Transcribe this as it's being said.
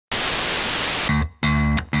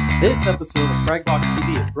This episode of Fragbox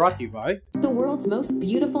TV is brought to you by the world's most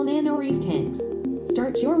beautiful nano reef tanks.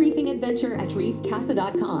 Start your reefing adventure at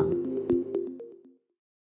reefcasa.com.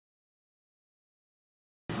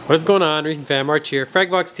 What is going on, Reefing fam? Arch here,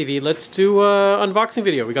 Fragbox TV. Let's do unboxing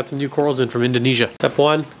video. We got some new corals in from Indonesia. Step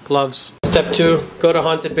 1, gloves. Step 2, go to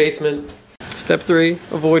haunted basement. Step 3,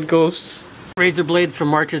 avoid ghosts. Razor blades from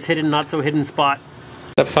March's hidden, not so hidden spot.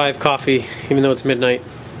 Step 5, coffee, even though it's midnight.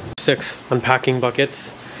 6, unpacking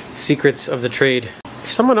buckets. Secrets of the trade.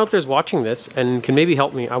 If someone out there is watching this and can maybe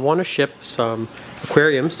help me, I want to ship some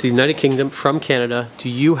aquariums to the United Kingdom from Canada. Do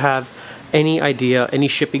you have any idea, any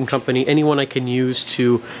shipping company, anyone I can use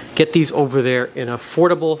to get these over there in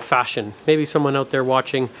affordable fashion? Maybe someone out there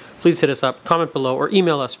watching, please hit us up, comment below, or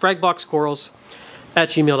email us,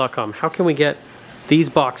 fragboxcorals@gmail.com. How can we get these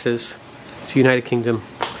boxes to United Kingdom?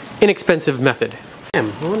 Inexpensive method. I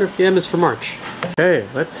wonder if the M is for March. Okay,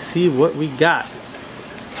 let's see what we got.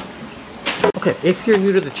 Okay, if you're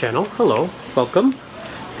new to the channel, hello, welcome.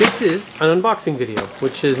 This is an unboxing video,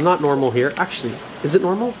 which is not normal here. Actually, is it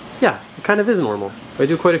normal? Yeah, it kind of is normal. I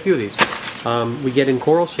do quite a few of these. We get in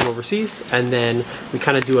corals from overseas, and then we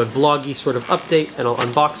kind of do a vloggy sort of update, and I'll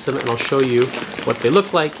unbox them, and I'll show you what they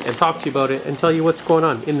look like, and talk to you about it, and tell you what's going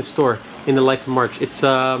on in the store, in the life of March. It's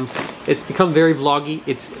become very vloggy.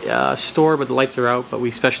 It's a store, but the lights are out, but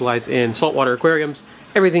we specialize in saltwater aquariums,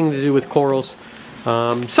 everything to do with corals.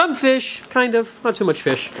 Some fish, kind of, not too much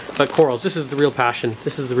fish, but corals. This is the real passion.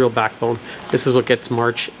 This is the real backbone. This is what gets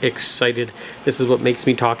March excited. This is what makes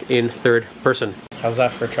me talk in third person. How's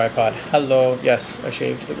that for a tripod? Hello. Yes, I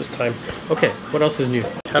shaved. It was time. Okay, what else is new?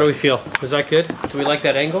 How do we feel? Is that good? Do we like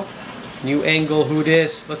that angle? New angle, who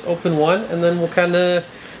dis? Let's open one, and then we'll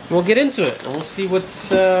get into it, and we'll see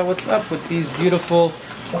what's up with these beautiful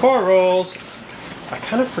corals. I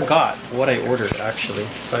kind of forgot what I ordered, actually,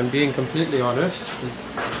 if I'm being completely honest. This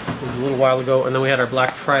was a little while ago, and then we had our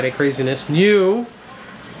Black Friday craziness. New,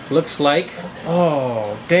 looks like,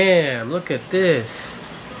 oh, damn, look at this.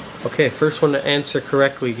 Okay, first one to answer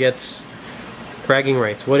correctly gets bragging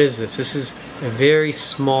rights. What is this? This is a very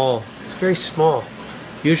small, it's very small.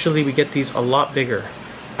 Usually we get these a lot bigger.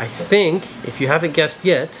 I think, if you haven't guessed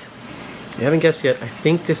yet, I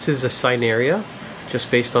think this is a Cinaria. Just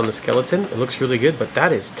based on the skeleton. It looks really good, but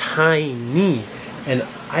that is tiny. And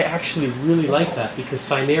I actually really like that because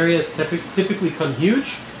Cinarias typically come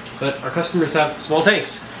huge, but our customers have small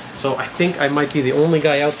tanks. So I think I might be the only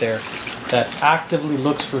guy out there that actively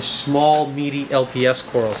looks for small, meaty LPS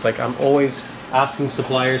corals. Like, I'm always asking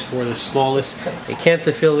suppliers for the smallest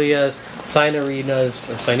Acanthophilias,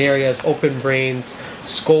 Cinarias, open brains,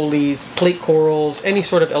 scolies, plate corals, any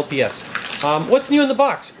sort of LPS. What's new in the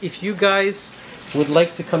box? If you guys would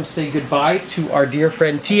like to come say goodbye to our dear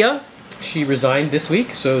friend Tia. She resigned this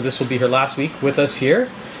week, so this will be her last week with us here.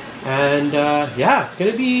 And yeah, it's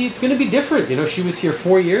gonna be different. You know, she was here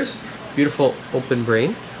 4 years. Beautiful open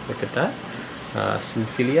brain. Look at that.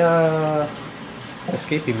 Symphilia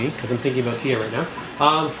escaping me because I'm thinking about Tia right now.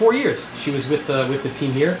 4 years she was with the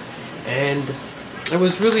team here, and it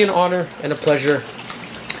was really an honor and a pleasure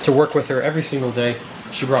to work with her every single day.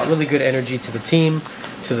 She brought really good energy to the team,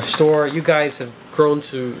 to the store. You guys have grown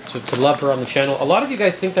to love her on the channel. A lot of you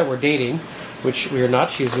guys think that we're dating, which we are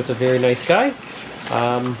not. She's with a very nice guy.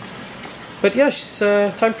 But yeah, she's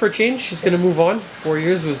time for a change. She's going to move on. 4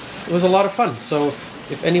 years was a lot of fun. So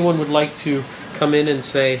if anyone would like to come in and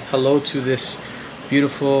say hello to this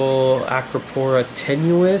beautiful Acropora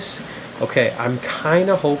tenuis, okay, I'm kind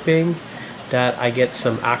of hoping that I get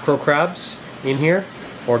some acro crabs in here,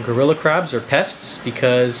 or gorilla crabs, or pests,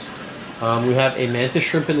 because we have a mantis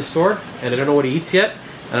shrimp in the store, and I don't know what he eats yet,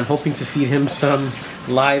 and I'm hoping to feed him some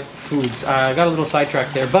live foods. I got a little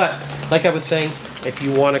sidetracked there, but like I was saying, if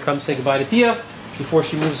you want to come say goodbye to Tia before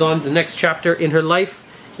she moves on to the next chapter in her life,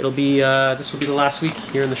 it'll be this will be the last week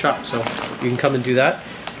here in the shop, so you can come and do that.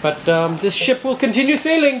 But this ship will continue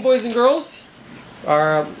sailing, boys and girls.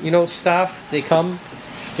 Our staff, they come,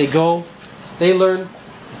 they go, they learn,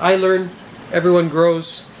 I learn, everyone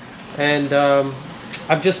grows, and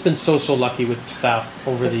I've just been so lucky with the staff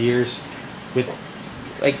over the years. With,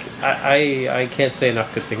 like, I can't say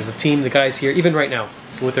enough good things. The team, the guys here, even right now,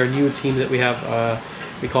 with our new team that we have,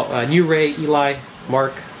 we call New Ray, Eli,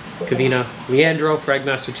 Mark, Kavina, Leandro,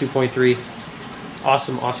 Fragmaster 2.3.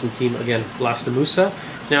 Awesome team. Again, Blastomusa.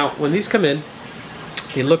 Now, when these come in,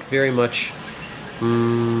 they look very much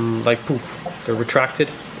like poop. They're retracted.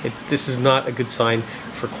 This is not a good sign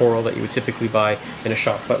for coral that you would typically buy in a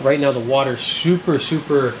shop. But right now the water's super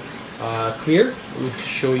clear. Let me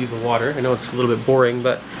show you the water. I know it's a little bit boring,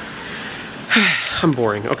 but I'm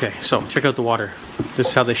boring. Okay, so check out the water. This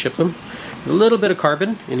is how they ship them. A little bit of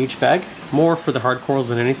carbon in each bag, more for the hard corals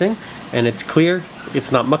than anything. And it's clear,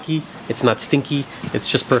 it's not mucky, it's not stinky,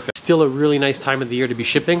 it's just perfect. Still a really nice time of the year to be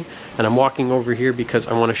shipping. And I'm walking over here because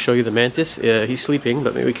I want to show you the mantis. He's sleeping,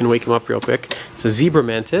 but maybe we can wake him up real quick. It's a zebra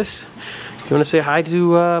mantis. You want to say hi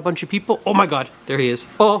to a bunch of people? Oh my god, there he is.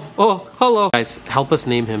 Oh, hello. Guys, help us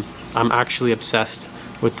name him. I'm actually obsessed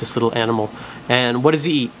with this little animal. And what does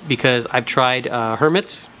he eat? Because I've tried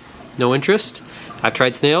hermits, no interest. I've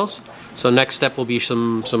tried snails. So next step will be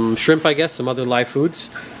some shrimp, I guess, some other live foods.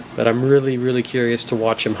 But I'm really, really curious to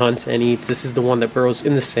watch him hunt and eat. This is the one that burrows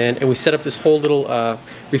in the sand. And we set up this whole little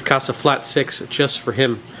Reef Casa flat 6 just for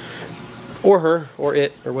him. Or her, or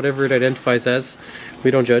it, or whatever it identifies as.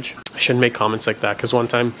 We don't judge. I shouldn't make comments like that, because one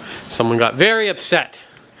time someone got very upset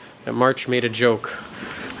that March made a joke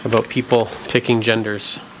about people picking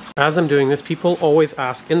genders. As I'm doing this, people always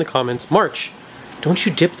ask in the comments, March, don't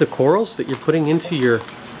you dip the corals that you're putting into your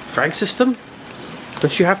frag system?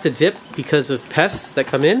 Don't you have to dip because of pests that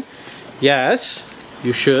come in? Yes,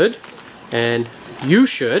 you should. And you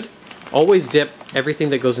should always dip everything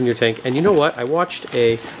that goes in your tank. And you know what? I watched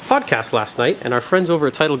a podcast last night, and our friends over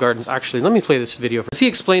at Tidal Gardens actually, let me play this video. He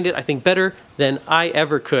explained it, I think, better than I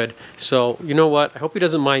ever could. So, you know what? I hope he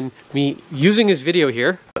doesn't mind me using his video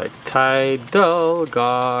here. Tidal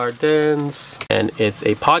Gardens. And it's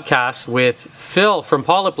a podcast with Phil from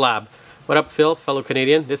Polyp Lab. What up, Phil, fellow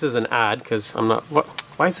Canadian? This is an ad, because I'm not...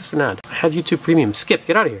 Why is this an ad? I have YouTube Premium. Skip,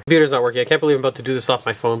 get out of here. Computer's not working. I can't believe I'm about to do this off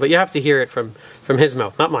my phone, but you have to hear it from his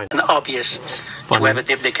mouth, not mine. An obvious web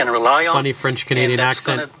dip they can rely on. Funny French-Canadian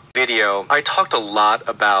accent. Video, I talked a lot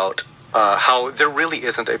about how there really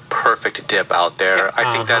isn't a perfect dip out there.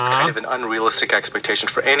 I think that's kind of an unrealistic expectation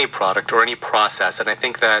for any product or any process, and I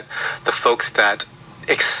think that the folks that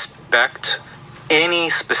expect any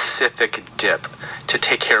specific dip to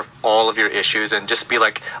take care of all of your issues and just be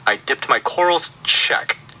like, I dipped my corals,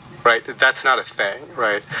 check, right? That's not a thing,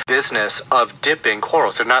 right? Business of dipping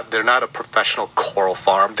corals. They're not a professional coral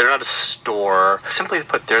farm. They're not a store. Simply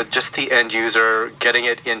put, they're just the end user getting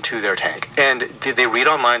it into their tank. And they read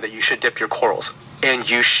online that you should dip your corals. And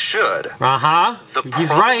you should. The He's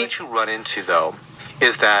problem right. that you run into, though,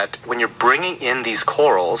 is that when you're bringing in these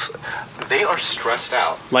corals, they are stressed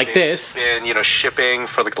out. Like this. They've been, shipping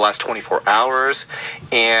for like the last 24 hours,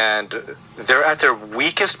 and they're at their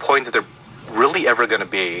weakest point that they're really ever going to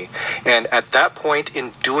be. And at that point,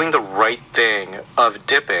 in doing the right thing of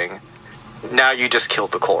dipping, now you just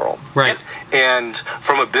killed the coral. Right. And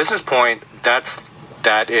from a business point,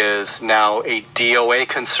 that is now a DOA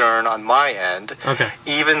concern on my end. Okay.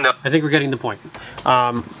 Even though I think we're getting the point.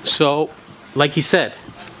 So, like he said,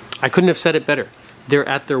 I couldn't have said it better. They're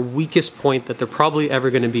at their weakest point that they're probably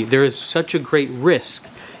ever going to be. There is such a great risk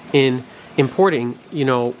in importing,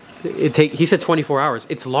 he said 24 hours.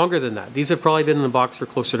 It's longer than that. These have probably been in the box for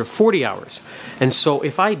closer to 40 hours. And so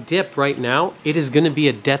if I dip right now, it is going to be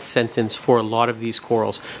a death sentence for a lot of these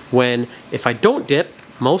corals. When if I don't dip,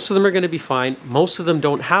 most of them are going to be fine. Most of them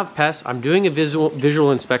don't have pests. I'm doing a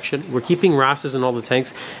visual inspection. We're keeping wrasses in all the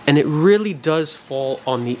tanks. And it really does fall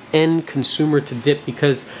on the end consumer to dip,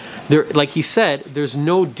 because there, like he said, there's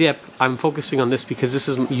no dip. I'm focusing on this because this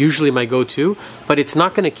is usually my go-to, but it's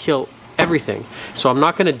not going to kill everything. So I'm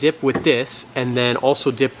not going to dip with this and then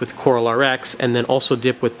also dip with Coral RX and then also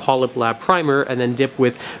dip with Polyp Lab Primer and then dip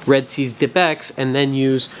with Red Seas Dip X and then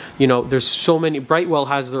use, there's so many. Brightwell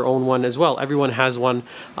has their own one as well. Everyone has one.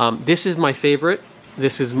 This is my favorite.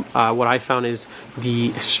 This is what I found is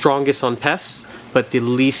the strongest on pests, but the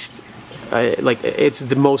least it's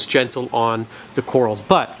the most gentle on the corals.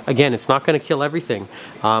 But again, it's not going to kill everything,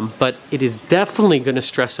 but it is definitely going to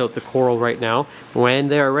stress out the coral right now when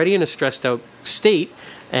they're already in a stressed out state,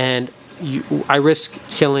 and I risk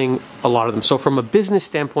killing a lot of them. So from a business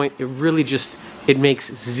standpoint, it really it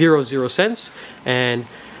makes zero sense, and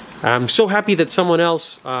I'm so happy that someone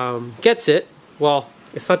else gets it. Well,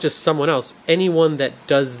 it's not just someone else. Anyone that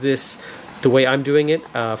does this the way I'm doing it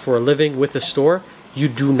for a living with a store, you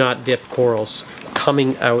do not dip corals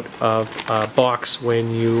coming out of a box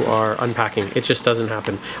when you are unpacking. It just doesn't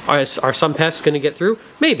happen. Are some pests going to get through?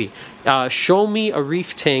 Maybe. Show me a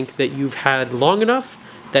reef tank that you've had long enough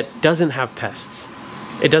that doesn't have pests.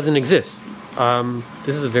 It doesn't exist.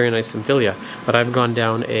 This is a very nice Symphilia, but I've gone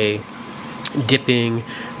down a dipping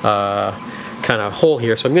kind of hole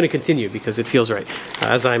here, so I'm going to continue because it feels right.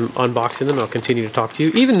 As I'm unboxing them, I'll continue to talk to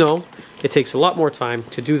you, even though it takes a lot more time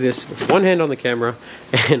to do this with one hand on the camera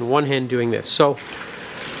and one hand doing this. So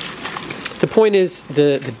the point is,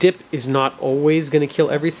 the dip is not always going to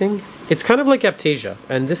kill everything. it's kind of like Aptasia,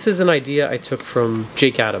 and this is an idea I took from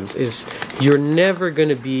Jake Adams, is you're never going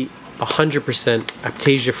to be 100%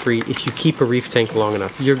 Aptasia free if you keep a reef tank long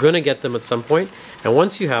enough. You're going to get them at some point, and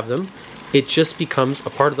once you have them, it just becomes a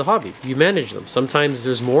part of the hobby. You manage them. Sometimes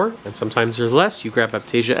there's more, and sometimes there's less. You grab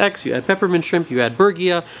Aptasia X, you add peppermint shrimp, you add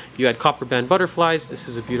Bergia, you add copper band butterflies. This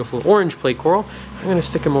is a beautiful orange plate coral. I'm going to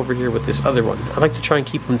stick them over here with this other one. I like to try and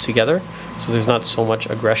keep them together so there's not so much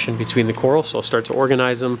aggression between the corals. So I'll start to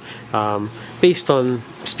organize them based on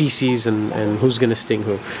species and who's going to sting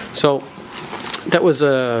who. So that was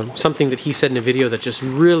something that he said in a video that just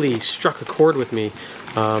really struck a chord with me.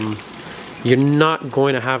 You're not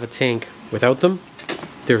going to have a tank without them.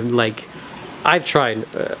 They're like, I've tried.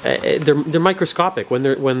 They're microscopic when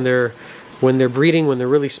they're breeding, when they're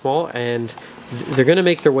really small, and they're going to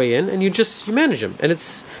make their way in, and you manage them, and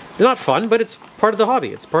it's not fun, but it's part of the hobby.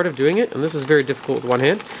 It's part of doing it, and this is very difficult with one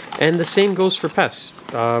hand. And the same goes for pests.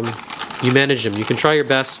 You manage them. You can try your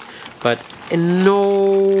best, but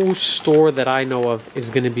no store that I know of is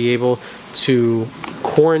going to be able to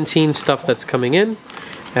quarantine stuff that's coming in.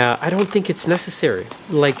 I don't think it's necessary.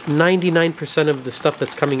 Like 99% of the stuff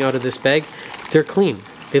that's coming out of this bag, they're clean.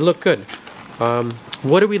 They look good.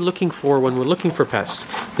 What are we looking for when we're looking for pests?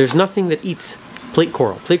 There's nothing that eats plate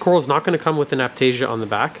coral. Plate coral is not going to come with an Aptasia on the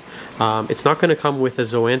back. It's not going to come with a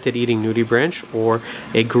zoanthid eating nudibranch or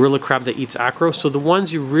a gorilla crab that eats acro. So the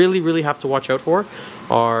ones you really, really have to watch out for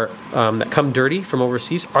are that come dirty from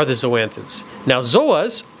overseas are the zoanthids. Now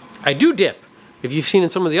zoas, I do dip. If you've seen in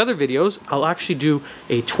some of the other videos, I'll actually do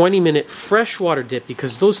a 20-minute freshwater dip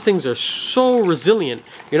because those things are so resilient,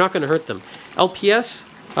 you're not going to hurt them. LPS,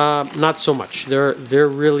 not so much. They're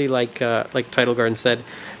really like Tidal Garden said,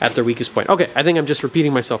 at their weakest point. Okay, I think I'm just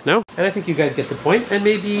repeating myself now, and I think you guys get the point, and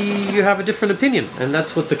maybe you have a different opinion, and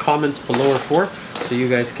that's what the comments below are for, so you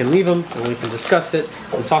guys can leave them, and we can discuss it,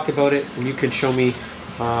 and talk about it, and you can show me,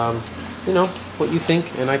 you know, what you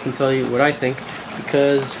think, and I can tell you what I think,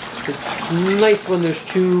 because it's nice when there's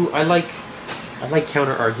two. I like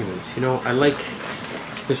counter arguments, you know.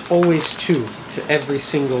 There's always two to every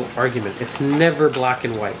single argument. It's never black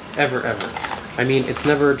and white, ever. I mean, it's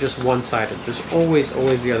never just one-sided. There's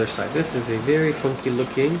always the other side. This is a very funky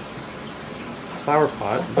looking flower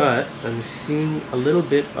pot, but I'm seeing a little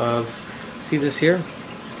bit of, see this here?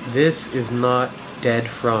 This is not dead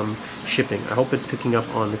from shipping. I hope it's picking up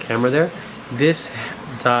on the camera there. This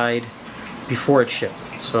died before it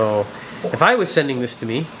shipped. So if I was sending this to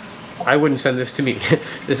me, I wouldn't send this to me.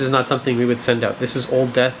 This is not something we would send out. This is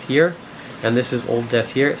Old Death here, and this is Old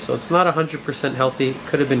Death here. So it's not 100% healthy.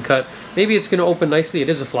 Could have been cut. Maybe it's going to open nicely. It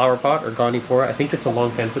is a flower pot or Gonipora. I think it's a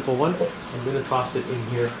long tentacle one. I'm going to toss it in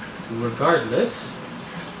here regardless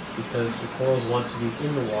because the corals want to be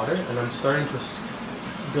in the water, and I'm starting to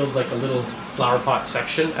build like a little flower pot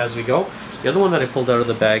section as we go. The other one that I pulled out of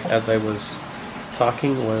the bag as I was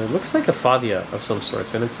talking was, it looks like a Favia of some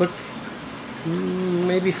sorts, and it's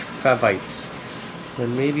maybe Favites,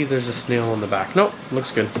 and maybe there's a snail on the back. Nope,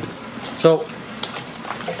 looks good. So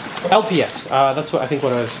LPS, that's what I think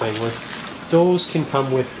what I was saying was those can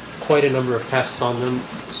come with quite a number of pests on them,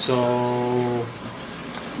 so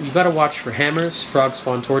you got to watch for hammers, frog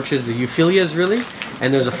spawn torches, the euphyllias really,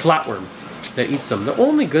 and there's a flatworm that eats them. The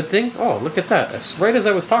only good thing, oh look at that, as right as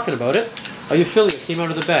I was talking about it, a euphyllia came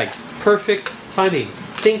out of the bag. Perfect timing.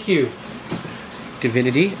 Thank you,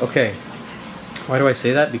 divinity. Okay, why do I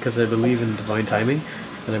say that? Because I believe in divine timing,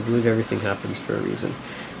 and I believe everything happens for a reason.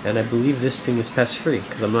 And I believe this thing is pest free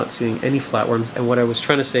because I'm not seeing any flatworms. And what I was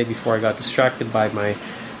trying to say before I got distracted by my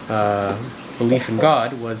belief in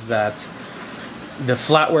God was that the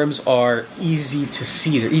flatworms are easy to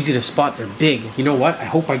see. They're easy to spot. They're big. You know what? I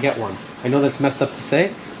hope I get one. I know that's messed up to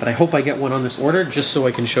say, but I hope I get one on this order just so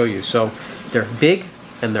I can show you. So they're big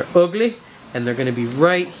and they're ugly, and they're going to be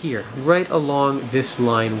right here, right along this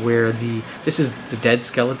line where this is the dead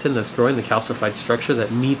skeleton that's growing, the calcified structure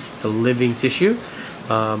that meets the living tissue.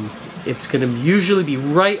 It's going to usually be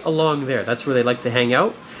right along there. That's where they like to hang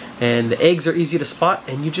out. And the eggs are easy to spot,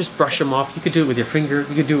 and you just brush them off. You could do it with your finger.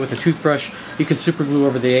 You could do it with a toothbrush. You can super glue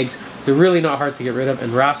over the eggs. They're really not hard to get rid of,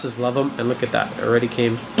 and wrasses love them. And look at that. It already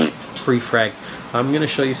came pre-frag. I'm going to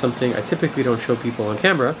show you something I typically don't show people on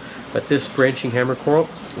camera, but this branching hammer coral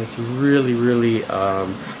is really, really,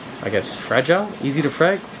 I guess, fragile, easy to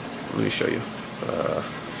frag. Let me show you.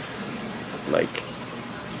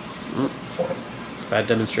 Bad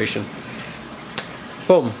demonstration.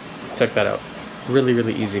 Boom. Check that out. Really,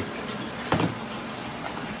 really easy.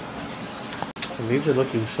 And these are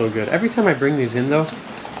looking so good. Every time I bring these in though,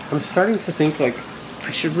 I'm starting to think like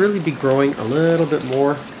I should really be growing a little bit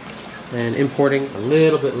more and importing a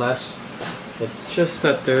little bit less. It's just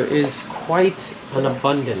that there is quite an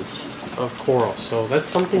abundance of coral. So that's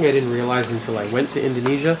something I didn't realize until I went to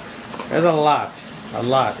Indonesia. There's a lot,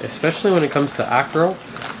 especially when it comes to acro.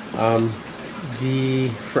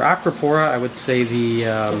 For Acropora, I would say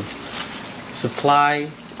the supply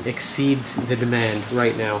exceeds the demand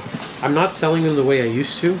right now. I'm not selling them the way I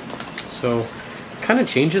used to, so it kind of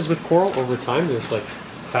changes with coral over time. There's like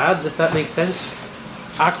fads, if that makes sense.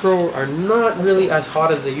 Acro are not really as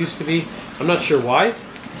hot as they used to be. I'm not sure why,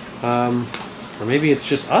 or maybe it's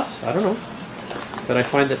just us, I don't know. But I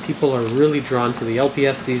find that people are really drawn to the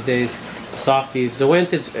LPS these days. Softies,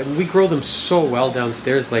 zoanthids, and we grow them so well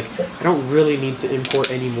downstairs, like I don't really need to import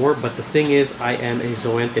anymore. But the thing is, I am a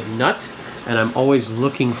zoanthid nut, and I'm always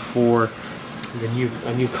looking for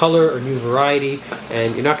a new color or new variety,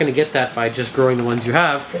 and you're not going to get that by just growing the ones you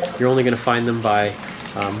have. You're only going to find them by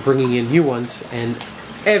bringing in new ones, and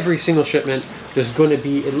every single shipment there's going to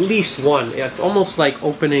be at least one. It's almost like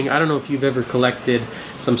opening, I don't know if you've ever collected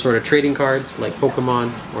some sort of trading cards like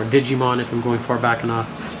Pokemon or Digimon, if I'm going far back enough,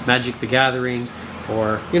 Magic the Gathering,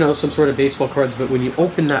 or you know, some sort of baseball cards. But when you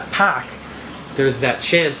open that pack, there's that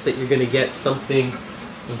chance that you're going to get something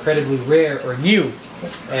incredibly rare or new,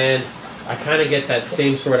 and I kind of get that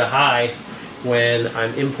same sort of high when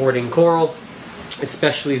I'm importing coral,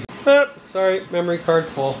 especially. Sorry, memory card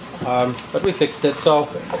full, but we fixed it. So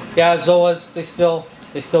yeah, zoas, they still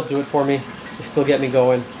do it for me. They still get me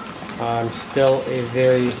going. I'm still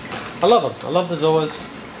I love them. I love the zoas,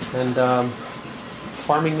 and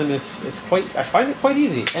farming them is quite, I find it quite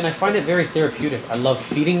easy, and I find it very therapeutic. I love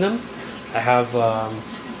feeding them. I have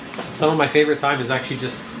some of my favorite time is actually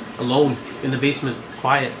just alone in the basement,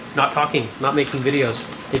 quiet, not talking, not making videos.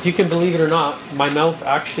 If you can believe it or not, my mouth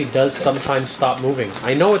actually does sometimes stop moving.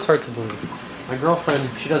 I know it's hard to believe. My girlfriend,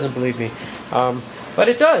 she doesn't believe me, but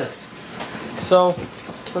it does. So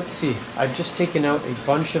let's see, I've just taken out a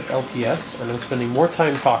bunch of LPS, and I'm spending more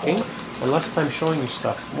time talking and less time showing you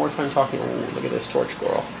stuff. More time talking. Oh, look at this torch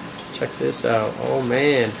coral. Check this out. Oh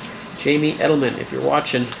man, Jamie Edelman, if you're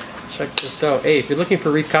watching, check this out. Hey, if you're looking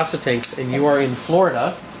for reef casa tanks and you are in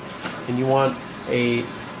Florida and you want a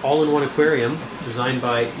all-in-one aquarium designed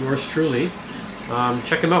by yours truly,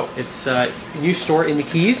 check him out. It's a new store in the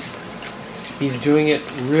Keys. He's doing it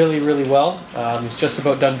really, really well. He's just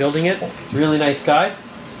about done building it. Really nice guy.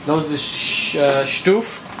 Knows his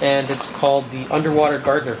stoof, and it's called the Underwater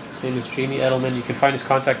Gardener. His name is Jamie Edelman. You can find his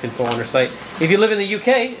contact info on our site. If you live in the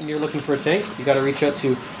UK and you're looking for a tank, you got to reach out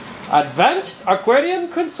to Advanced Aquarium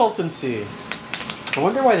Consultancy. I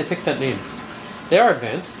wonder why they picked that name. They are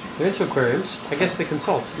advanced. They're into aquariums. I guess they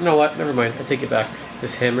consult. You know what? Never mind. I take it back.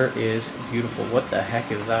 This hammer is beautiful. What the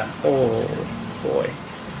heck is that? Oh boy.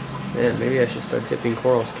 Man, maybe I should start dipping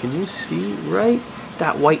corals. Can you see right?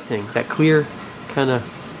 That white thing. That clear kind of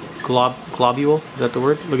globule. Is that the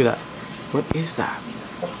word? Look at that. What is that?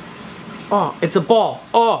 Oh, it's a ball.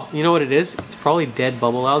 Oh, you know what it is? It's probably dead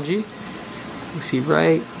bubble algae. You see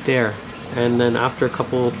right there. And then after a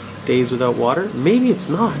couple days without water, maybe it's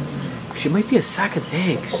not. It might be a sack of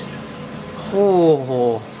eggs.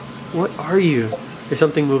 Oh, what are you? There's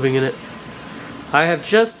something moving in it. I have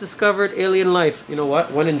just discovered alien life. You know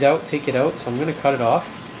what? When in doubt, take it out. So I'm going to cut it off.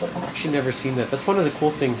 I've actually never seen that. That's one of the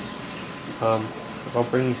cool things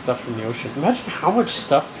about bringing stuff from the ocean. Imagine how much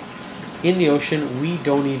stuff in the ocean we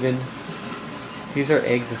don't even... These are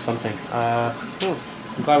eggs of something.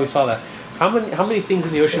 I'm glad we saw that. How many things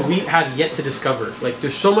in the ocean we had yet to discover? Like,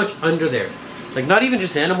 there's so much under there. Like, not even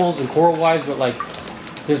just animals and coral-wise, but like,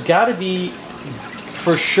 there's got to be,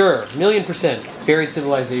 for sure, 1,000,000% buried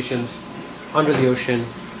civilizations under the ocean.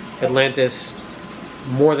 Atlantis,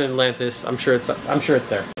 more than Atlantis. I'm sure it's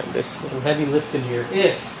there. And this is some heavy lift in here.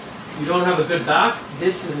 If you don't have a good back,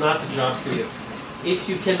 this is not the job for you. If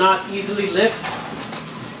you cannot easily lift,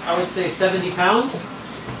 I would say 70 pounds,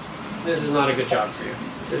 this is not a good job for you.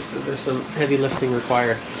 There's some heavy lifting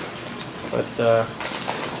required. But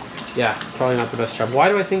yeah, probably not the best job. Why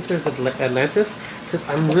do I think there's Atlantis? Because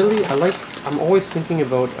I'm always thinking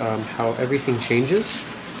about how everything changes,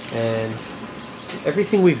 and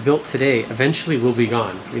everything we've built today eventually will be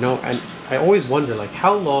gone. You know, and I always wonder, like,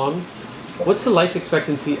 how long, what's the life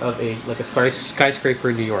expectancy of a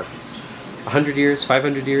skyscraper in New York? 100 years,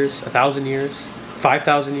 500 years, 1,000 years,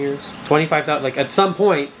 5,000 years, 25,000. Like, at some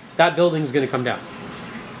point, that building's going to come down.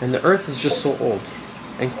 And the Earth is just so old,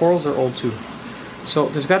 and corals are old too. So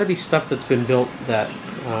there's got to be stuff that's been built that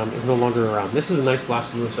is no longer around. This is a nice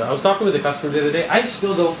Blastomusa. I was talking with a customer the other day. I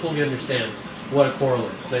still don't fully understand what a coral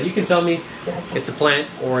is. Now, you can tell me it's a plant,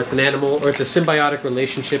 or it's an animal, or it's a symbiotic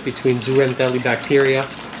relationship between zooxanthellae bacteria.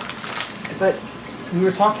 But we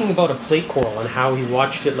were talking about a plate coral and how he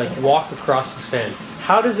watched it like walk across the sand.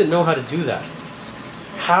 How does it know how to do that?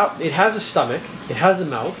 How it has a stomach, it has a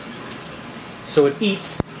mouth, so it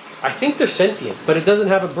eats. I think they're sentient, but it doesn't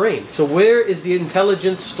have a brain. So where is the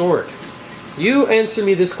intelligence stored? You answer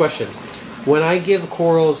me this question. When I give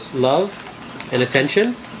corals love and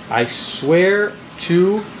attention, I swear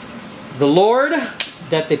to the Lord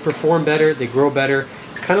that they perform better, they grow better.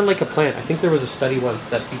 It's kind of like a plant. I think there was a study once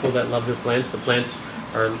that people that love their plants, the plants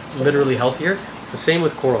are literally healthier. It's the same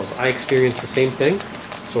with corals. I experience the same thing.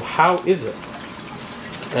 So how is it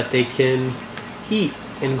that they can eat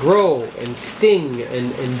and grow and sting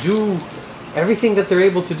and do everything that they're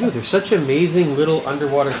able to do? They're such amazing little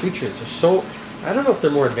underwater creatures. They're so, I don't know if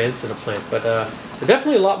they're more advanced than a plant, but they're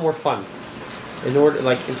definitely a lot more fun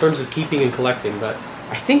in terms of keeping and collecting. But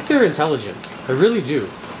I think they're intelligent. I really do.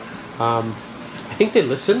 I think they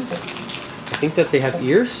listen. I think that they have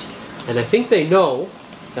ears, and I think they know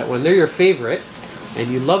that when they're your favorite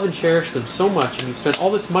and you love and cherish them so much and you spend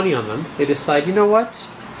all this money on them, they decide, you know what?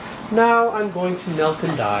 Now I'm going to melt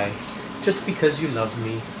and die just because you love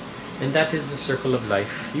me. And that is the circle of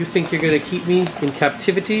life. You think you're going to keep me in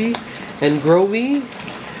captivity and grow me,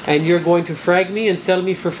 and you're going to frag me and sell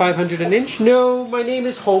me for 500 an inch? No, my name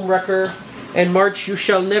is Homewrecker, and March, you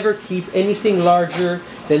shall never keep anything larger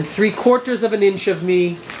than 3/4 of an inch of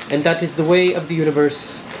me, and that is the way of the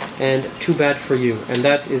universe, and too bad for you. And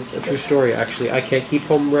that is a true story, actually. I can't keep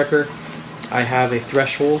Homewrecker. I have a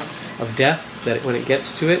threshold of death that when it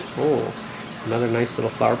gets to it, oh, another nice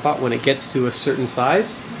little flower pot. When it gets to a certain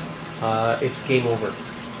size, it's game over.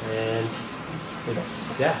 And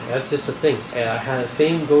it's, yeah, that's just a thing.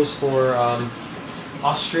 Same goes for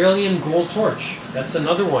Australian gold torch. That's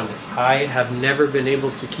another one I have never been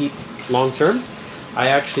able to keep long term. I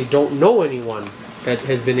actually don't know anyone that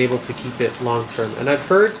has been able to keep it long term. And I've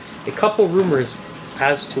heard a couple rumors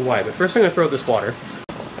as to why. But first I'm going to throw this water.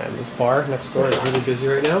 And this bar next door is really busy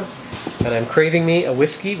right now. And I'm craving me a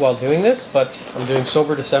whiskey while doing this, but I'm doing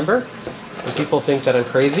Sober December. And people think that I'm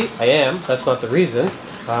crazy. I am. That's not the reason.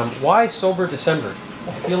 Why Sober December?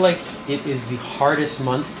 I feel like it is the hardest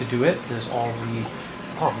month to do it. There's all the...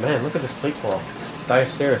 Oh man, look at this plate coral.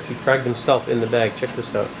 Diaceras. He fragged himself in the bag. Check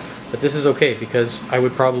this out. But this is okay because I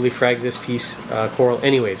would probably frag this piece coral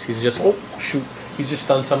anyways. He's just... Oh, shoot. He's just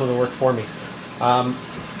done some of the work for me.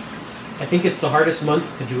 I think it's the hardest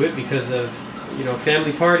month to do it because of, you know,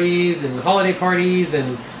 family parties and holiday parties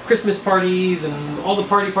and Christmas parties and all the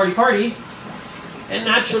party. And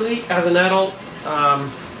naturally, as an adult,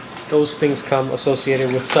 those things come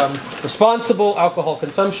associated with some responsible alcohol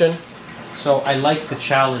consumption. So I like the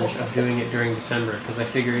challenge of doing it during December because I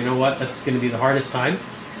figure, you know what, that's going to be the hardest time.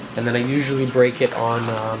 And then I usually break it on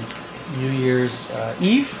New Year's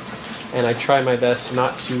Eve. And I try my best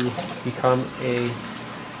not to become a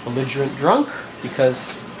belligerent drunk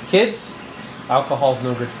because, kids, alcohol is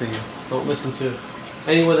no good for you. Don't listen to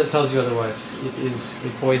anyone that tells you otherwise. It is a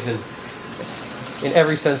poison. It's in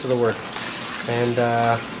every sense of the word. And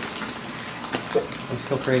I'm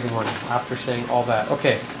still craving one after saying all that.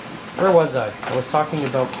 Okay, where was I? I was talking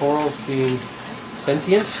about corals being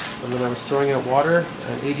sentient, and then I was throwing out water,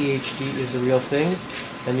 and ADHD is a real thing.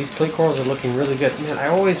 And these plate corals are looking really good. Man, I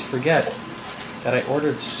always forget that I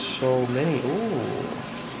ordered so many.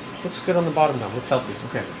 Ooh, looks good on the bottom now. Looks healthy.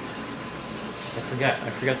 Okay.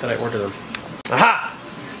 I forget that I ordered them. Aha!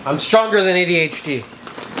 I'm stronger than ADHD.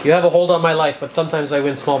 You have a hold on my life, but sometimes I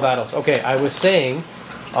win small battles. Okay, I was saying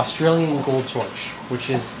Australian gold torch,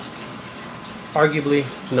 which is arguably,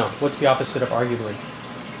 no, what's the opposite of arguably?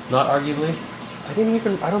 Not arguably? I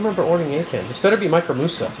don't remember ordering Acan. This better be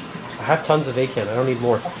Micromusa. I have tons of Acan. I don't need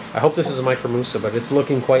more. I hope this is a Micromusa, but it's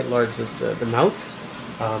looking quite large. The mouths,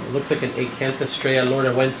 it looks like an Acanthostrea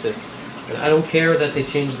lornawensis. And I don't care that they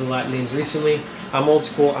changed the Latin names recently. I'm old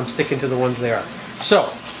school. I'm sticking to the ones they are.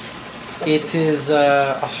 So, it is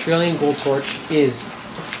Australian gold torch is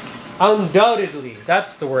undoubtedly,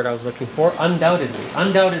 that's the word I was looking for,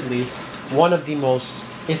 undoubtedly one of the most,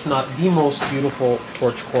 if not the most beautiful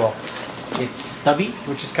torch coral. It's stubby,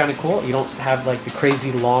 which is kind of cool. You don't have like the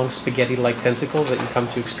crazy long spaghetti-like tentacles that you come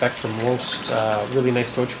to expect from most really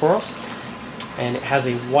nice torch corals. And it has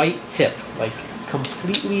a white tip, like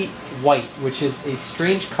completely white, which is a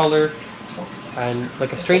strange color and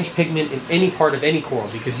like a strange pigment in any part of any coral,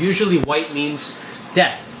 because usually white means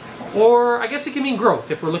death. Or I guess it can mean growth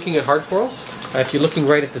if we're looking at hard corals. If you're looking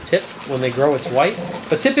right at the tip, when they grow, it's white.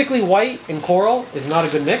 But typically white in coral is not a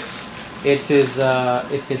good mix. It is,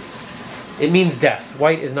 it means death.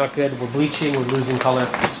 White is not good. We're bleaching, we're losing color.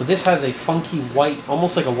 So this has a funky white,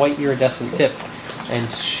 almost like a white iridescent tip. And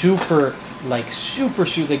super, like super,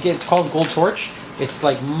 it's called gold torch. It's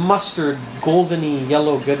like mustard, goldeny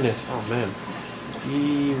yellow goodness. Oh man.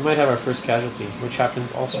 We might have our first casualty, which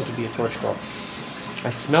happens also to be a torch girl.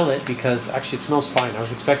 I smell it because, actually it smells fine. I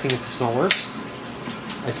was expecting it to smell worse.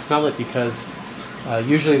 I smell it because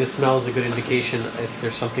usually the smell is a good indication if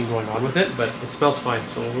there's something going on with it, but it smells fine.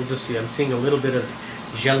 So we'll just see. I'm seeing a little bit of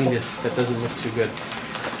jelliness that doesn't look too good.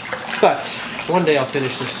 But one day I'll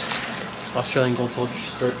finish this Australian gold torch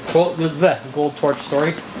story. Gold torch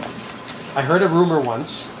story. I heard a rumor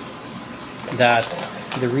once that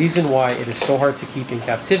the reason why it is so hard to keep in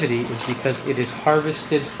captivity is because it is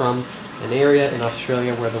harvested from an area in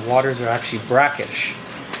Australia where the waters are actually brackish.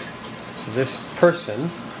 So this person,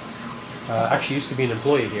 actually used to be an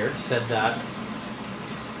employee here, said that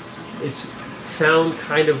it's found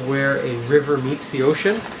kind of where a river meets the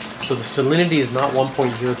ocean. So the salinity is not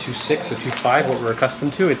 1.026 or 25, what we're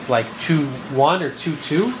accustomed to. It's like 2.1 or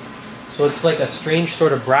 2.2. So it's like a strange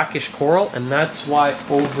sort of brackish coral, and that's why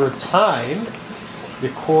over time the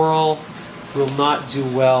coral will not do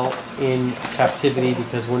well in captivity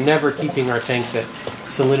because we're never keeping our tanks at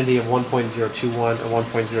salinity of 1.021 or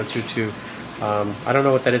 1.022. I don't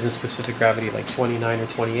know what that is in specific gravity, like 29 or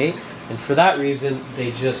 28. And for that reason,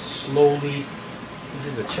 they just slowly, this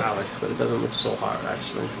is a chalice, but it doesn't look so hot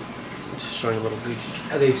actually. I'm just showing a little bleach.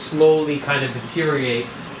 They slowly kind of deteriorate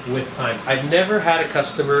with time. I've never had a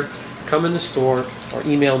customer come in the store or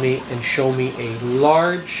email me and show me a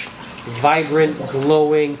large, vibrant,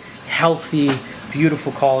 glowing, healthy,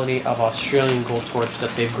 beautiful colony of Australian gold torch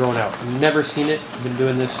that they've grown out. I've never seen it. I've been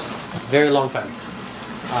doing this a very long time.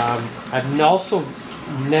 I've also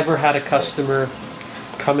never had a customer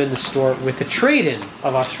come in the store with a trade-in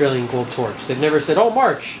of Australian gold torch. They've never said, oh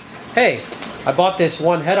March, hey, I bought this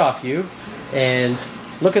one head off you and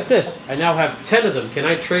look at this. I now have 10 of them. Can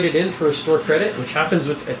I trade it in for a store credit? Which happens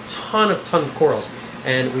with a ton of corals.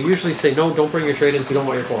 And we usually say, no, don't bring your trade-ins. We don't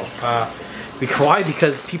want your coral. Why?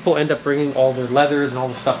 Because people end up bringing all their leathers and all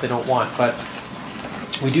the stuff they don't want. But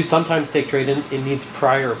we do sometimes take trade-ins. It needs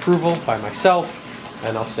prior approval by myself.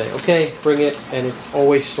 And I'll say, okay, bring it. And it's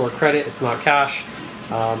always store credit. It's not cash.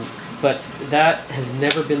 But that has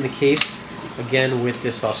never been the case, again, with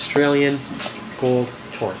this Australian gold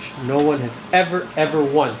torch. No one has ever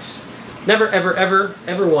once, never,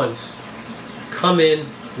 ever once come in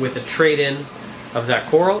with a trade-in of that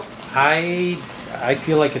coral. I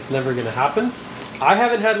feel like it's never going to happen. I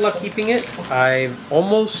haven't had luck keeping it. I've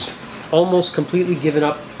almost completely given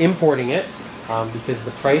up importing it because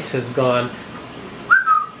the price has gone.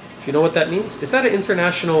 If you know what that means, is that an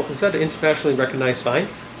internationally recognized sign?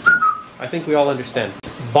 I think we all understand.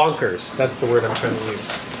 Bonkers. That's the word I'm trying to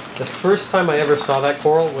use. The first time I ever saw that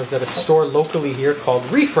coral was at a store locally here called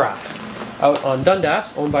Reef Raft out on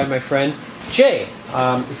Dundas, owned by my friend Jay.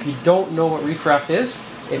 If you don't know what Reef Raft is,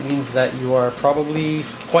 it means that you are probably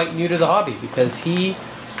quite new to the hobby because he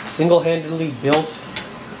single-handedly built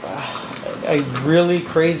a really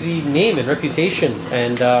crazy name and reputation.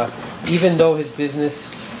 And even though his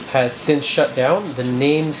business has since shut down, the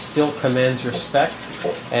name still commands respect,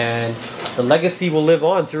 and the legacy will live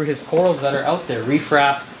on through his corals that are out there. Reef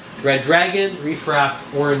Raft Red Dragon, Reef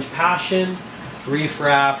Raft Orange Passion, Reef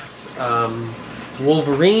Raft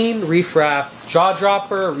Wolverine, Reef Raft Jaw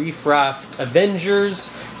Dropper, Reef Raft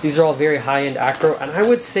Avengers. These are all very high-end acro, and I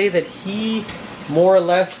would say that he more or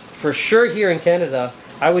less, for sure here in Canada,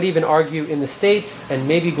 I would even argue in the States and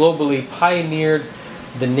maybe globally, pioneered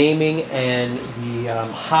the naming and the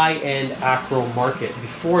high-end acro market.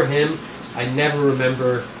 Before him, I never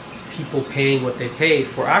remember people paying what they paid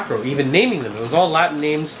for acro, even naming them. It was all Latin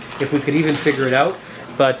names, if we could even figure it out.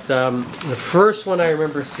 But the first one I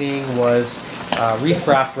remember seeing was Reef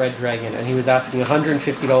Raft Red Dragon, and he was asking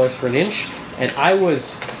 $150 for an inch, and I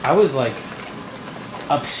was like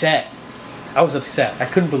upset. I was upset. I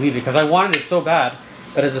couldn't believe it because I wanted it so bad,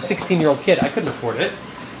 but as a 16-year-old kid, I couldn't afford it.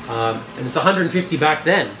 And it's 150 back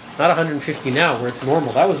then, not 150 now, where it's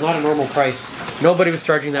normal. That was not a normal price. Nobody was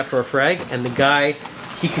charging that for a frag, and the guy,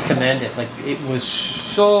 he could command it. Like, it was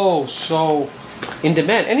so in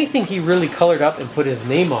demand. Anything he really colored up and put his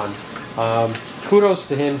name on, kudos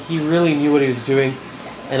to him. He really knew what he was doing,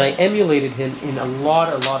 and I emulated him in a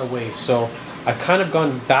lot of ways. So I've kind of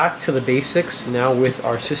gone back to the basics now with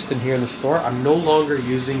our system here in the store. I'm no longer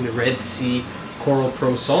using the Red Sea Coral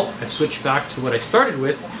Pro Salt. I switched back to what I started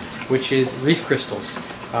with, which is reef crystals.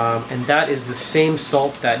 And that is the same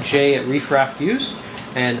salt that Jay at Reef Raft used.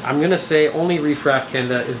 And I'm going to say only Reef Raft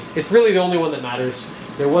Canada it's really the only one that matters.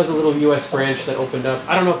 There was a little US branch that opened up.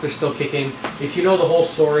 I don't know if they're still kicking. If you know the whole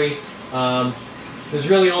story, there's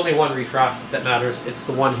really only one Reef Raft that matters. It's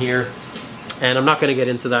the one here. And I'm not going to get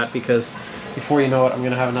into that because before you know it, I'm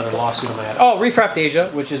going to have another lawsuit on my head. Oh, Refraft Asia,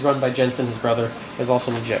 which is run by Jensen, his brother, is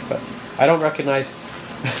also legit. But I don't recognize...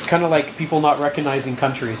 It's kind of like people not recognizing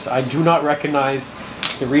countries. I do not recognize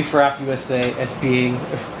the Refraft USA as being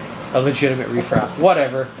a legitimate refraft.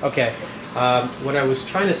 Whatever. Okay. What I was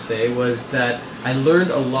trying to say was that I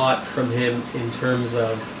learned a lot from him in terms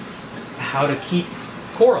of how to keep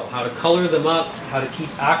coral, how to color them up, how to keep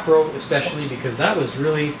acro, especially because that was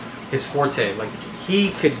really his forte. Like,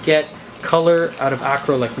 he could get color out of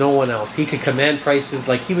acro like no one else. He could command prices.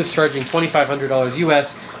 Like, he was charging $2,500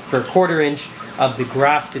 US for a 1/4 inch of the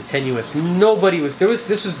grafted tenuous. Nobody was,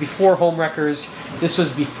 this was before home wreckers, this was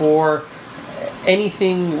before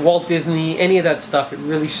anything Walt Disney, any of that stuff. It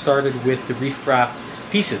really started with the Refraft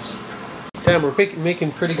pieces. Damn, we're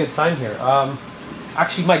making pretty good time here.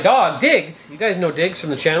 Actually, my dog, Diggs, you guys know Diggs from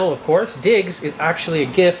the channel, of course. Diggs is actually a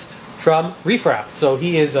gift from Refraft. So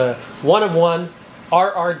he is a one-of-one,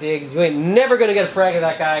 RR Diggs. You ain't never gonna get a frag of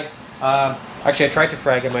that guy. Actually, I tried to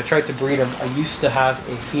frag him, I tried to breed him. I used to have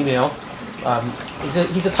a female.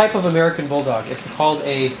 He's a type of American Bulldog. It's called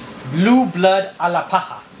a Blue Blood a la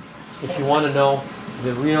Paja. If you want to know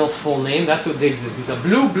the real full name, that's what Diggs is. He's a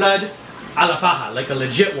Blue Blood a la Paja, like a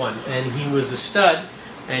legit one. And he was a stud,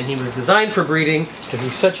 and he was designed for breeding because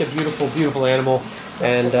he's such a beautiful, beautiful animal.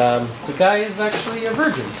 And the guy is actually a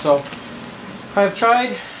virgin. So I've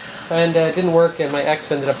tried, and it didn't work, and my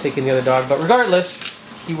ex ended up taking the other dog. But regardless,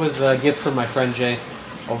 he was a gift from my friend Jay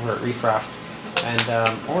over at Refraft.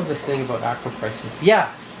 And what was I saying about acro prices? Yeah,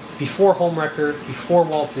 before Homewrecker, before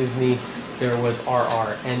Walt Disney, there was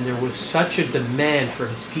RR, and there was such a demand for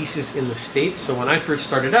his pieces in the States. So when I first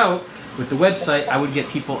started out with the website, I would get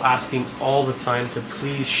people asking all the time to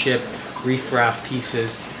please ship Refraft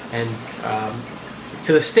pieces and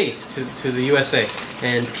to the States, to the USA,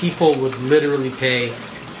 and people would literally pay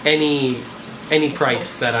any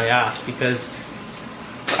price that I asked, because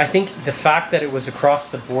I think the fact that it was across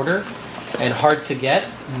the border and hard to get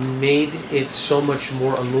made it so much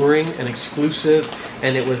more alluring and exclusive,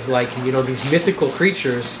 and it was like, you know, these mythical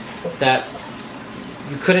creatures that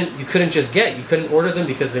you couldn't just get. You couldn't order them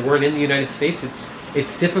because they weren't in the United States.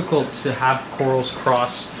 It's difficult to have corals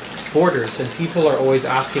cross borders, and people are always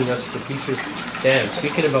asking us for pieces. Damn,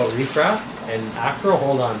 speaking about Refraft and acro,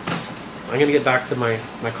 hold on. I'm gonna get back to my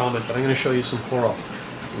comment, but I'm gonna show you some coral.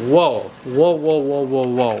 Whoa, whoa, whoa, whoa, whoa,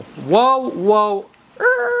 whoa, whoa, whoa.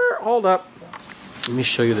 Hold up. Let me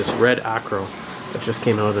show you this red acro that just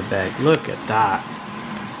came out of the bag. Look at that.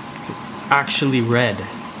 It's actually red.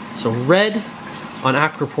 So red on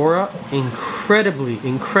Acropora, incredibly,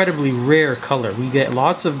 incredibly rare color. We get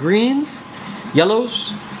lots of greens,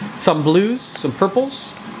 yellows, some blues, some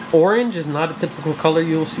purples. Orange is not a typical color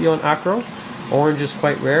you'll see on acro. Orange is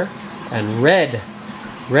quite rare. And red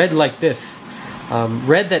like this.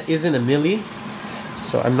 Red that isn't a millie.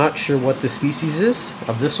 So I'm not sure what the species is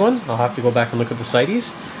of this one. I'll have to go back and look at the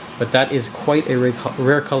CITES. But that is quite a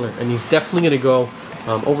rare color. And he's definitely going to go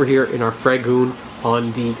over here in our Fragoon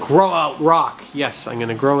on the Grow Out Rock. Yes, I'm going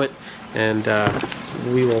to grow it. And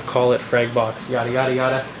we will call it Fragbox. Yada, yada,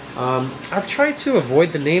 yada. I've tried to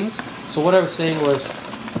avoid the names. So what I was saying was,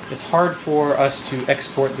 it's hard for us to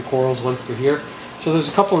export the corals once they're here. So there's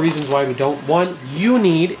a couple reasons why we don't. One, you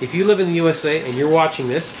need, if you live in the USA and you're watching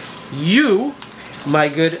this, you, my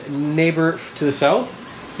good neighbor to the south,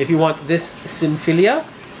 if you want this Symphilia,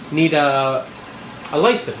 need a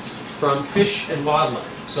license from Fish and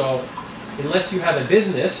Wildlife. So unless you have a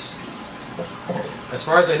business, as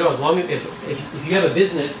far as I know, as long as if you have a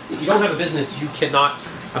business, if you don't have a business, you cannot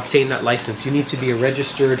obtain that license. You need to be a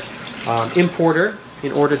registered importer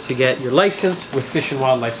in order to get your license with Fish and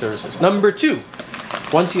Wildlife Services. Number two,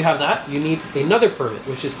 once you have that, you need another permit,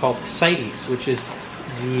 which is called CITES, which is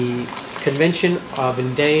the Convention of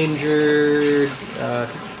Endangered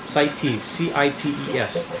CITES,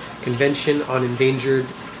 C-I-T-E-S, Convention on Endangered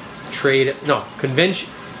Trade, no, Convention,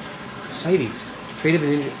 CITES, Trade of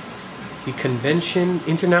Endangered, the Convention,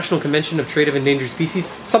 International Convention of Trade of Endangered Species,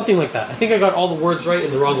 something like that. I think I got all the words right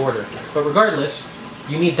in the wrong order, but regardless,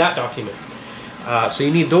 you need that document. So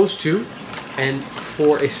you need those two, and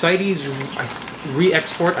for a CITES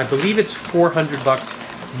re-export, I believe it's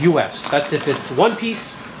 $400 US. That's if it's one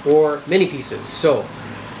piece or many pieces. So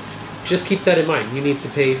just keep that in mind. You need to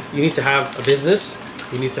pay, you need to have a business,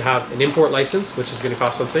 you need to have an import license, which is going to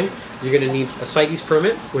cost something. You're going to need a CITES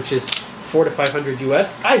permit, which is $400 to $500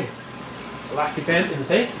 US. Elastipan in the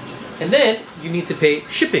tank. And then you need to pay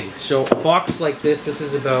shipping. So a box like this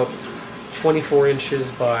is about 24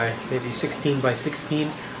 inches by maybe 16 by 16.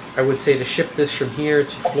 I would say to ship this from here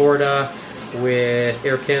to Florida with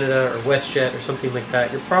Air Canada or WestJet or something like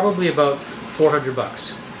that, you're probably about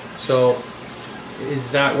 $400. So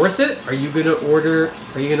Is that worth it? Are you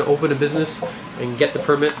gonna open a business and get the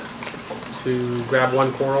permit to grab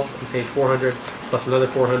one coral and pay 400 plus another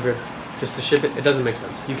 400 just to ship it? It doesn't make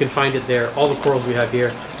sense. You can find it there. All the corals we have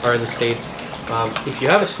here are in the States. If you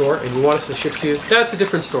have a store and you want us to ship to you, that's a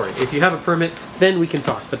different story. If you have a permit, then we can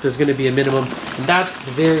talk, but there's going to be a minimum. And that's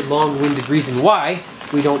the very long-winded reason why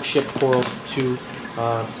we don't ship corals to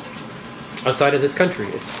outside of this country.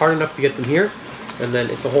 It's hard enough to get them here, and then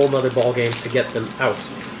it's a whole nother ball game to get them out.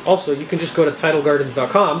 Also, you can just go to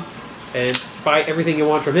TidalGardens.com and buy everything you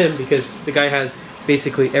want from him, because the guy has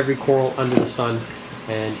basically every coral under the sun,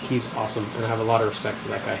 and he's awesome, and I have a lot of respect for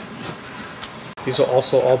that guy. These will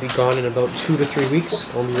also all be gone in about 2 to 3 weeks.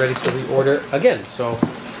 I'll be ready to reorder again. So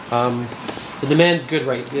the demand's good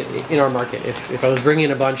right in our market. If I was bringing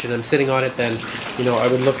in a bunch and I'm sitting on it, then I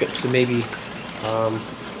would look at to maybe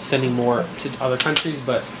sending more to other countries.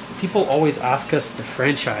 But people always ask us to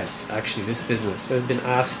franchise actually this business. They've been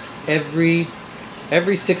asked every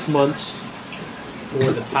 6 months for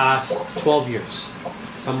the past 12 years.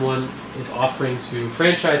 Someone is offering to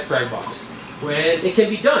franchise Fragbox. When it can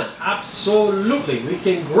be done, absolutely. We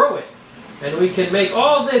can grow it, and we can make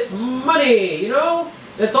all this money,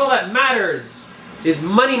 That's all that matters, is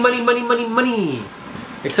money, money, money, money, money.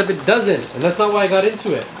 Except it doesn't, and that's not why I got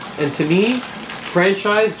into it. And to me,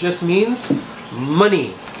 franchise just means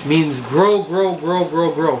money. Means grow, grow, grow,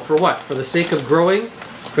 grow, grow. For what? For the sake of growing?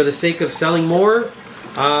 For the sake of selling more?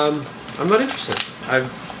 I'm not interested.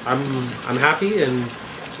 I'm happy, and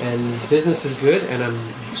business is good, and I'm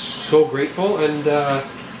so grateful, and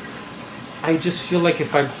I just feel like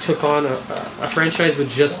if I took on a franchise would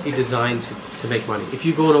just be designed to make money. If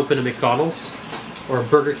you go and open a McDonald's or a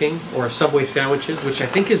Burger King or a Subway Sandwiches, which I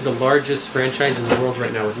think is the largest franchise in the world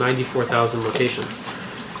right now with 94,000 locations.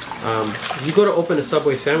 You go to open a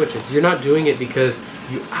Subway Sandwiches, you're not doing it because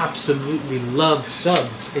you absolutely love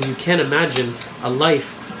subs and you can't imagine a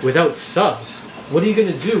life without subs. What are you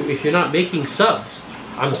going to do if you're not making subs?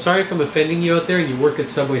 I'm sorry if I'm offending you out there. You work at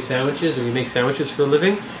Subway Sandwiches or you make sandwiches for a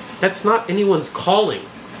living. That's not anyone's calling.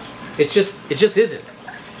 It just isn't.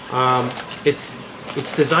 It's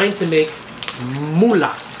designed to make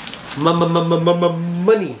moolah,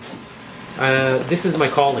 money. This is my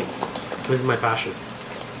calling. This is my passion.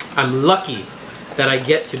 I'm lucky that I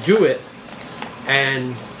get to do it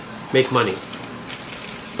and make money.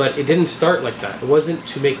 But it didn't start like that. It wasn't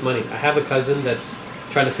to make money. I have a cousin that's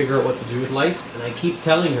trying to figure out what to do with life, and I keep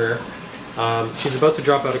telling her, she's about to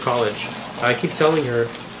drop out of college. I keep telling her,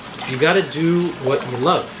 you got to do what you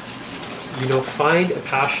love. Find a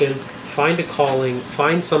passion, find a calling,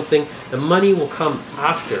 find something. The money will come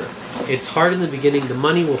after. It's hard in the beginning. The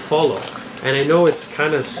money will follow. And I know it's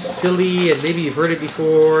kind of silly, and maybe you've heard it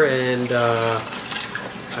before, and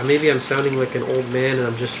maybe I'm sounding like an old man and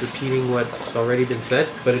I'm just repeating what's already been said,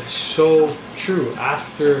 but it's so true.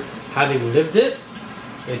 After having lived it,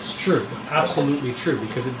 it's true. It's absolutely true,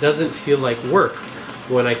 because it doesn't feel like work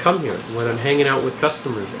when I come here, when I'm hanging out with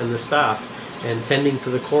customers and the staff and tending to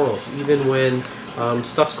the corals, even when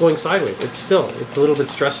stuff's going sideways. It's a little bit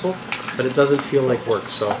stressful, but it doesn't feel like work.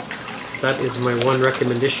 So that is my one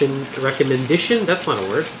recommendation, that's not a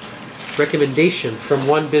word, recommendation from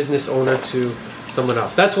one business owner to someone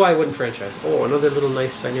else. That's why I wouldn't franchise. Oh, another little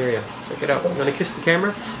nice Cineria. Check it out. I'm gonna kiss the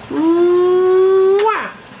camera.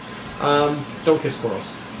 Don't kiss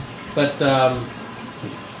corals. But I'm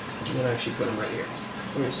gonna actually put them right here.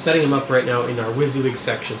 We're setting them up right now in our WYSIWYG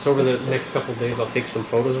section. So over the next couple of days, I'll take some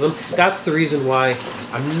photos of them. That's the reason why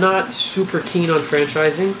I'm not super keen on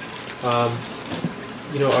franchising.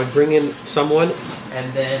 I bring in someone,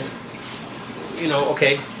 and then,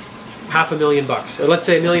 okay, $500,000, or let's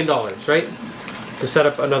say $1 million, right? To set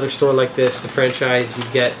up another store like this, to franchise, you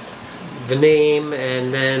get the name,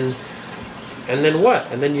 and then what?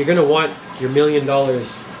 And then you're gonna want your $1 million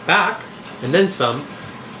back, and then some.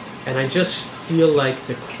 And I just feel like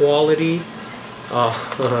the quality,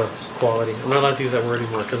 quality. I'm not allowed to use that word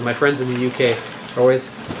anymore because my friends in the UK are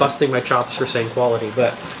always busting my chops for saying quality.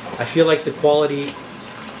 But I feel like the quality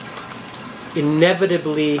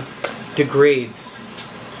inevitably degrades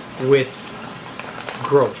with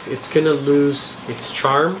growth. It's gonna lose its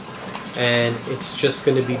charm, and it's just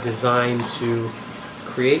gonna be designed to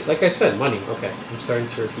create, like I said, money. Okay, I'm starting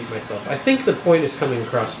to repeat myself. I think the point is coming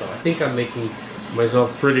across though. I think I'm making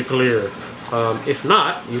myself pretty clear. If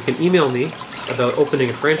not, you can email me about opening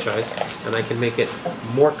a franchise, and I can make it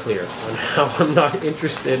more clear on how I'm not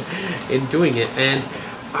interested in doing it. And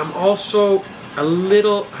I'm also a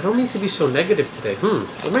little, I don't mean to be so negative today.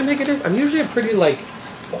 Am I negative? I'm usually a pretty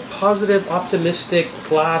positive, optimistic,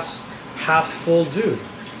 glass half full dude.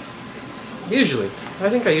 Usually. I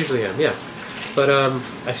think I usually am, yeah. But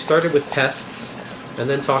I started with pests, and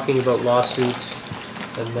then talking about lawsuits,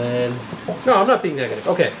 and then... No, I'm not being negative.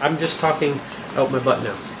 Okay, I'm just talking out my butt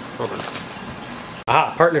now. Hold on.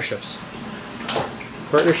 Ah, partnerships.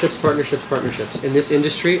 Partnerships, partnerships, partnerships. In this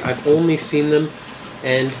industry, I've only seen them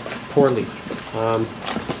end poorly.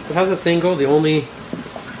 How's that saying go? The only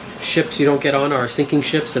ships you don't get on are sinking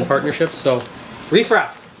ships and partnerships. So, Reef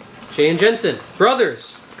Raft, Jay and Jensen,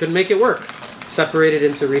 brothers, couldn't make it work. Separated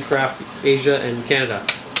into Reef Raft Asia and Canada.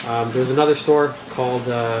 There's another store called,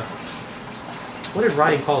 what did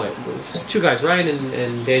Ryan call it? It was two guys, Ryan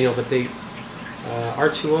and Daniel, but they,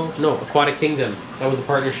 R2O? No, Aquatic Kingdom. That was a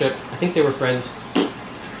partnership. I think they were friends.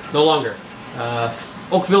 No longer.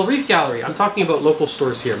 Oakville Reef Gallery. I'm talking about local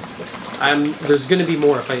stores here. There's going to be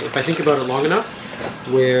more if I think about it long enough,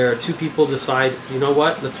 where two people decide, you know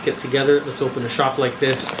what, let's get together, let's open a shop like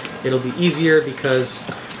this. It'll be easier because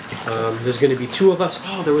there's going to be two of us.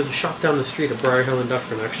 Oh, there was a shop down the street at Briar Hill and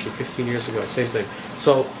Dufferin actually 15 years ago. Same thing.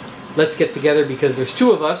 So let's get together because there's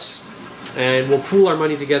two of us, and we'll pool our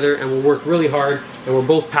money together and we'll work really hard, and we're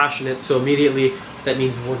both passionate. So immediately that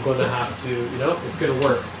means we're going to have to, you know, it's going to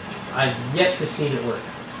work. I've yet to see it work.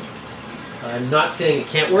 I'm not saying it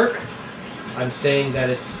can't work. I'm saying that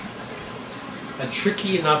it's a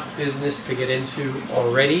tricky enough business to get into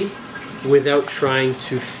already without trying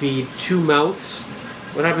to feed two mouths.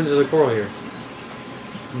 What happens to the coral here?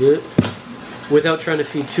 Without trying to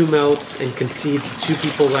feed two mouths and concede to two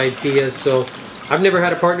people's ideas. So I've never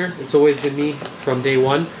had a partner. It's always been me from day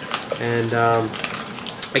one. And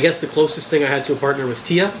I guess the closest thing I had to a partner was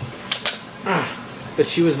Tia. But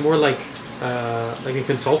she was more like a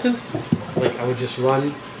consultant. Like I would just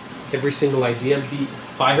run every single idea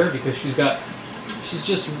by her because she's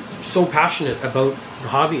just so passionate about the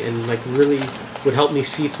hobby and like really would help me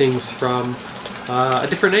see things from a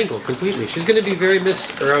different angle completely. She's going to be very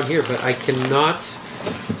missed around here, but I cannot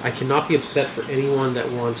be upset for anyone that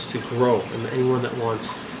wants to grow and anyone that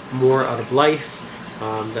wants more out of life,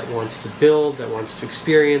 that wants to build, that wants to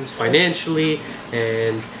experience financially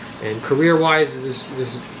and career-wise.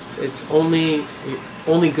 It's only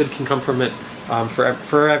good can come from it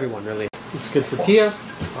for everyone, really. It's good for Tia.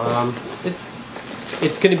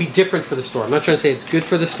 It's going to be different for the store. I'm not trying to say it's good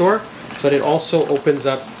for the store, but it also opens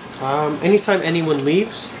up anytime anyone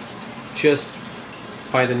leaves, just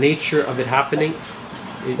by the nature of it happening,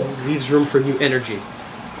 it leaves room for new energy.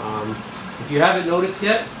 If you haven't noticed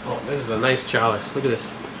yet, oh, this is a nice chalice. Look at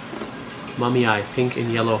this. Mummy eye, pink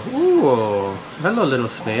and yellow. Ooh, hello little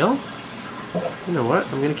snail. You know what?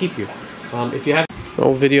 I'm going to keep you. If you haven't...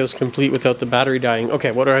 No video's complete without the battery dying.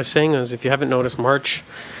 Okay, what I was saying is, if you haven't noticed, March...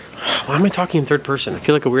 Why am I talking in third person? I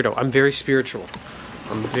feel like a weirdo. I'm very spiritual.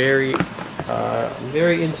 I'm very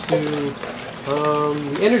into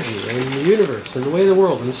the energy and the universe and the way of the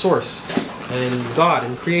world and the source and God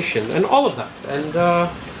and creation and all of that. And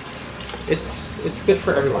it's good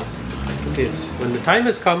for everyone. It is. When the time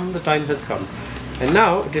has come, the time has come. And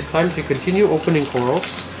now it is time to continue opening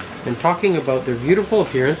corals and talking about their beautiful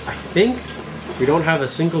appearance. I think we don't have a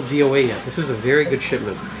single DOA yet. This is a very good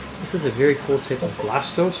shipment. This is a very cool type of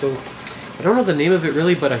blasto. So I don't know the name of it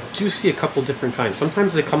really, but I do see a couple different kinds.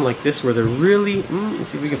 Sometimes they come like this where they're really, let's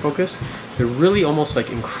see if we can focus. They're really almost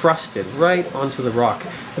like encrusted right onto the rock.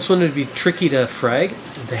 This one would be tricky to frag.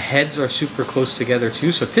 The heads are super close together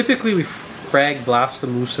too. So typically we frag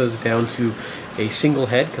blastomusas down to a single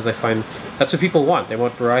head because I find that's what people want. They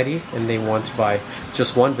want variety and they want to buy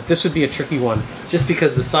just one, but this would be a tricky one just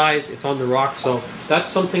because the size, it's on the rock. So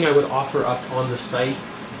that's something I would offer up on the site,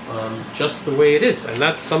 just the way it is. And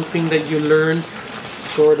that's something that you learn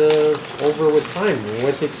sort of over with time,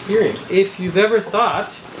 with experience. If you've ever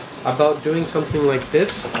thought about doing something like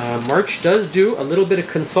this, March does do a little bit of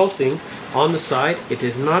consulting on the side. It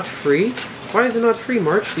is not free. Why is it not free,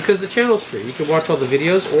 March? Because the channel's free. You can watch all the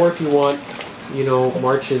videos, or if you want, you know,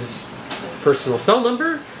 March's personal cell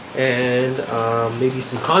number and maybe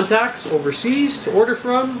some contacts overseas to order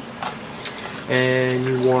from, and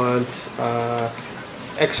you want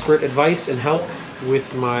expert advice and help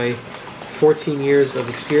with my 14 years of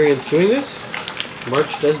experience doing this,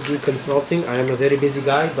 March does do consulting. I am a very busy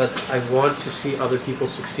guy, but I want to see other people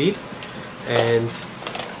succeed, and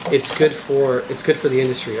it's good for the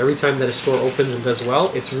industry. Every time that a store opens and does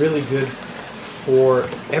well, it's really good for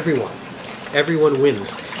everyone. Everyone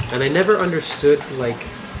wins. And I never understood like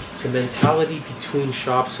the mentality between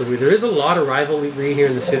shops. So there is a lot of rivalry here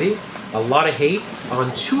in the city, a lot of hate.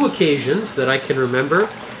 On 2 occasions that I can remember,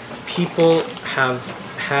 people have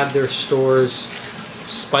had their stores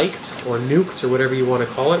spiked or nuked or whatever you want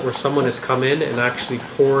to call it, where someone has come in and actually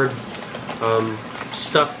poured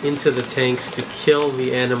stuff into the tanks to kill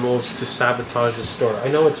the animals, to sabotage the store. I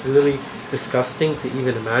know it's really disgusting to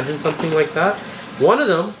even imagine something like that. One of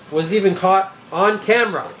them was even caught on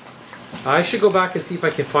camera. I should go back and see if I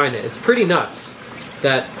can find it. It's pretty nuts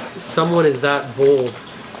that someone is that bold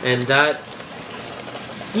and that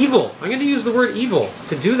evil. I'm going to use the word evil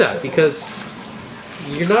to do that, because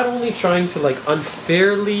you're not only trying to like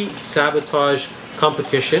unfairly sabotage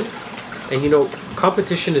competition, and you know,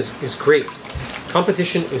 competition is great.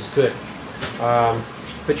 Competition is good.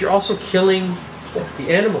 But you're also killing the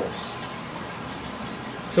animals.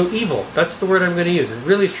 So evil, that's the word I'm going to use. It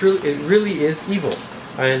really is evil.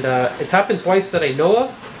 And it's happened twice that I know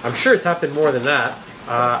of. I'm sure it's happened more than that.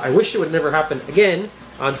 I wish it would never happen again.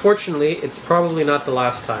 Unfortunately, it's probably not the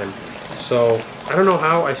last time. So, I don't know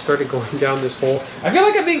how I started going down this hole. I feel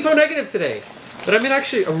like I'm being so negative today. But I'm in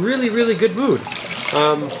actually a really, really good mood.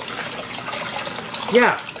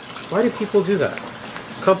 Yeah, why do people do that?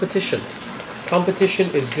 Competition. Competition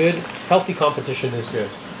is good. Healthy competition is good.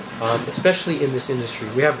 Especially in this industry.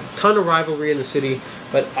 We have a ton of rivalry in the city,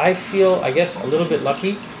 but I feel, I guess, a little bit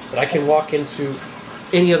lucky that I can walk into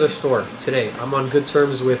any other store today. I'm on good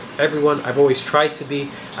terms with everyone. I've always tried to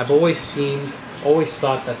be. I've always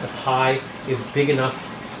thought that the pie is big enough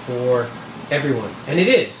for everyone. And it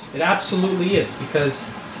is. It absolutely is,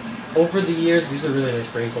 because over the years, these are really nice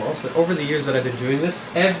brain corals, but over the years that I've been doing this,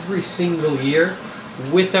 every single year,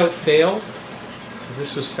 without fail, so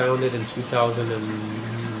this was founded in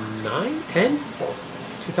 2010?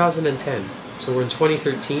 So we're in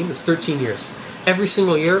 2013. It's 13 years. Every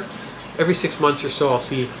single year, every 6 months or so, I'll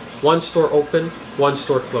see one store open, one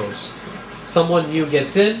store close. Someone new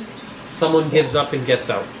gets in, someone gives up and gets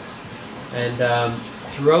out. And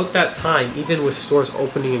throughout that time, even with stores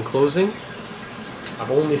opening and closing,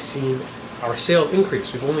 I've only seen our sales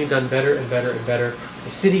increase. We've only done better and better and better.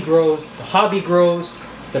 The city grows, the hobby grows,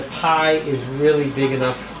 the pie is really big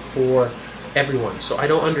enough for everyone. So I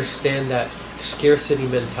don't understand that scarcity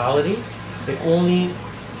mentality.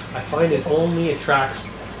 I find it only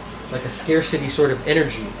attracts like a scarcity sort of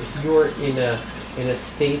energy. If you're in a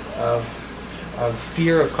state of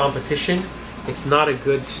fear of competition, it's not a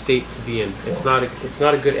good state to be in. It's not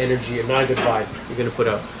a good energy and not a good vibe you're gonna put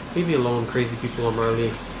out. Leave me alone, crazy people on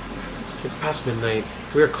Marley. It's past midnight.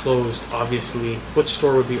 We're closed, obviously. What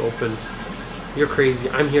store would be open? You're crazy.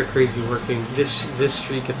 I'm here crazy working. This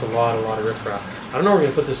street gets a lot of riffraff. I don't know where we're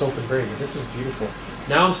gonna put this open frame, but this is beautiful.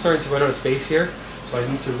 Now I'm starting to run out of space here, so I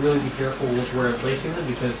need to really be careful with where I'm placing them,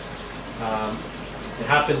 because it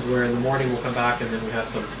happens where in the morning we'll come back and then we have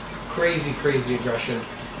some crazy aggression,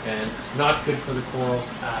 and not good for the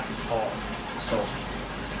corals at all. So,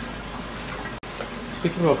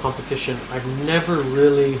 speaking about competition, I've never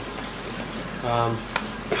really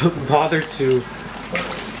bothered to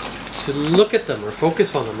look at them or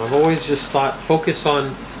focus on them. I've always just thought, focus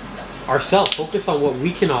on ourselves, focus on what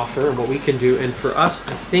we can offer and what we can do. And for us,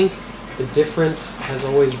 I think the difference has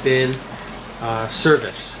always been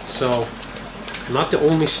service. So I'm not the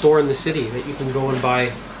only store in the city that you can go and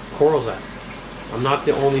buy corals at. I'm not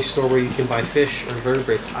the only store where you can buy fish or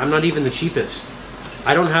vertebrates. I'm not even the cheapest.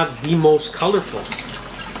 I don't have the most colorful.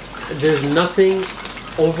 There's nothing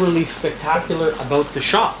overly spectacular about the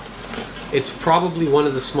shop. It's probably one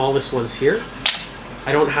of the smallest ones here.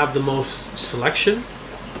 I don't have the most selection.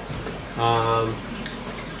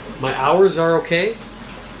 My hours are okay.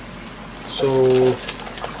 So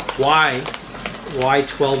why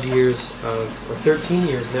 12 years of, or 13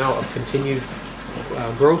 years now of continued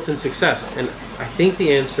growth and success? And I think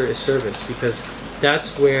the answer is service, because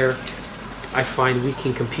that's where I find we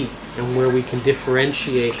can compete and where we can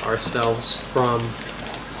differentiate ourselves from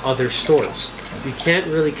other stores. You can't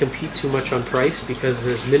really compete too much on price, because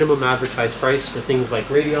there's minimum advertised price for things like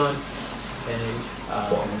Radion and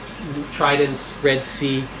Trident's, Red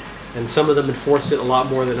Sea, and some of them enforce it a lot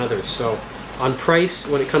more than others. So on price,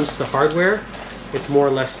 when it comes to hardware, it's more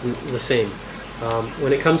or less the same.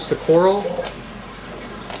 When it comes to coral,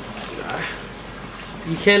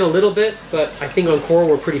 you can a little bit, but I think on coral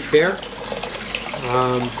we're pretty fair.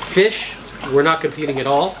 Fish, we're not competing at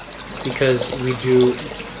all, because we do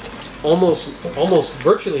almost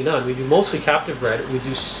virtually none. We do mostly captive bred. We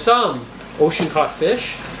do some ocean caught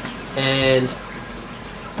fish, and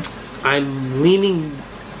I'm leaning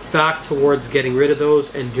back towards getting rid of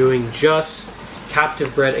those and doing just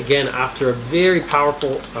captive bred again after a very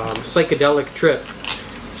powerful psychedelic trip.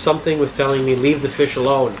 Something was telling me, leave the fish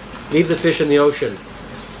alone, leave the fish in the ocean.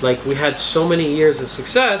 Like, we had so many years of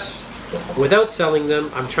success without selling them.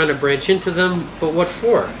 I'm trying to branch into them, but what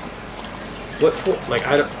for? What for? Like,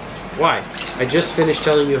 I don't. Why? I just finished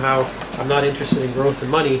telling you how I'm not interested in growth and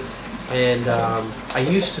money. and I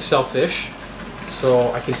used to sell fish,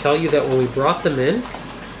 so I can tell you that when we brought them in,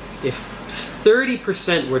 if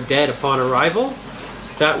 30% were dead upon arrival,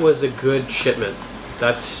 that was a good shipment.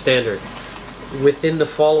 That's standard. Within the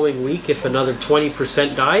following week, if another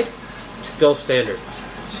 20% died, still standard.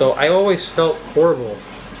 So I always felt horrible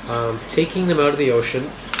taking them out of the ocean.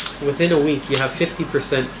 Within a week, you have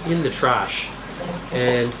 50% in the trash,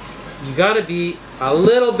 and you got to be a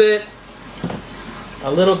little bit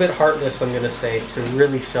heartless, I'm gonna say, to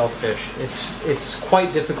really sell fish. It's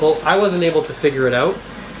quite difficult. I wasn't able to figure it out,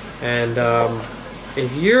 and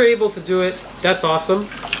if you're able to do it, that's awesome.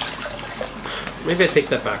 Maybe I take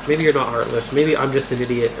that back. Maybe you're not heartless. Maybe I'm just an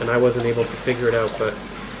idiot and I wasn't able to figure it out. But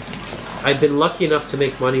I've been lucky enough to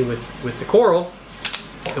make money with the coral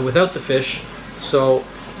and without the fish. So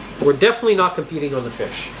we're definitely not competing on the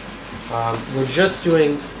fish. We're just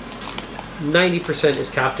doing 90% is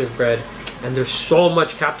captive bred, and there's so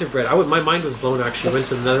much captive bred. My mind was blown actually. I went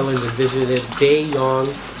to the Netherlands and visited De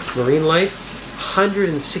Jong Marine Life.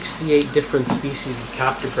 168 different species of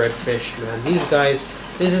captive bred fish, man. These guys,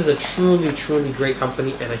 this is a truly, truly great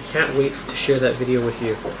company, and I can't wait to share that video with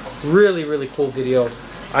you. Really, really cool video.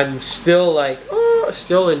 I'm still like,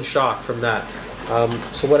 still in shock from that.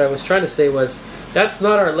 So what I was trying to say was, that's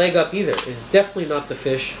not our leg up either. It's definitely not the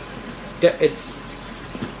fish. It's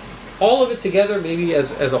all of it together, maybe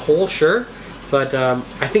as a whole, sure. But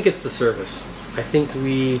I think it's the service. I think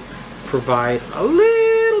we provide a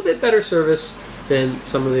little bit better service than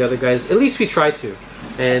some of the other guys. At least we try to.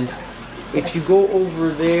 And if you go over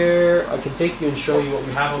there, I can take you and show you what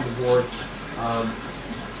we have on the board.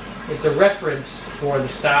 It's a reference for the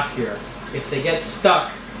staff here if they get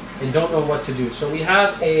stuck and don't know what to do. So we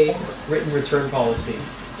have a written return policy,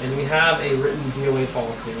 and we have a written DOA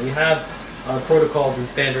policy. We have our protocols and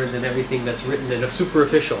standards and everything that's written and super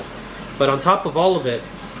official. But on top of all of it,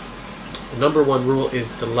 the number one rule is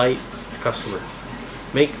delight the customer.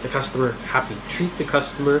 Make the customer happy. Treat the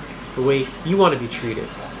customer the way you want to be treated.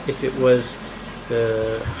 If it was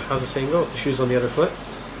the, how's the saying go? If the shoe's on the other foot,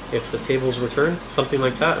 if the tables were turned, something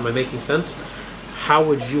like that. Am I making sense? How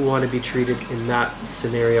would you want to be treated in that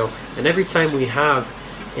scenario? And every time we have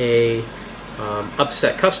a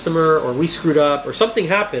upset customer, or we screwed up, or something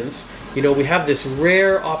happens, you know, we have this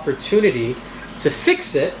rare opportunity to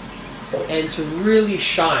fix it and to really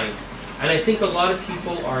shine. And I think a lot of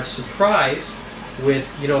people are surprised with,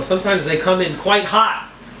 you know, sometimes they come in quite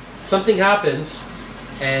hot. Something happens,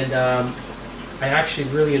 and I actually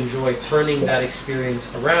really enjoy turning that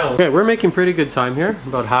experience around. Okay, we're making pretty good time here,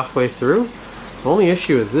 about halfway through. The only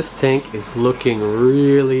issue is this tank is looking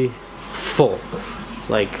really full.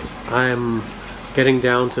 Like, I'm getting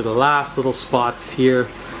down to the last little spots here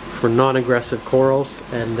for non-aggressive corals,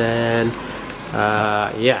 and then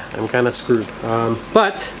yeah, I'm kind of screwed.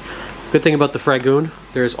 But good thing about the Fragoon,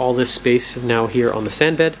 there's all this space now here on the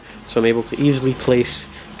sand bed, so I'm able to easily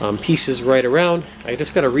place pieces right around. I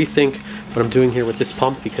just got to rethink what I'm doing here with this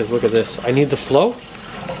pump, because look at this. I need the flow,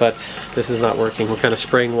 but this is not working. We're kind of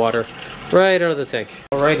spraying water right out of the tank.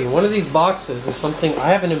 Alrighty, one of these boxes is something I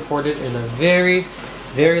haven't imported in a very,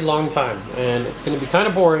 very long time, and it's going to be kind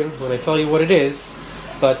of boring when I tell you what it is,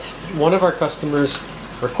 but one of our customers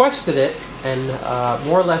requested it and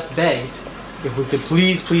more or less begged if we could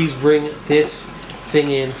please bring this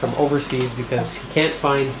thing in from overseas, because he can't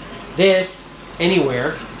find this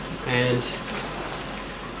anywhere. And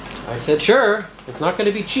I said, sure, it's not going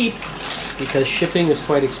to be cheap, because shipping is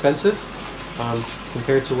quite expensive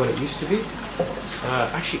compared to what it used to be.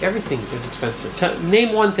 Actually, everything is expensive.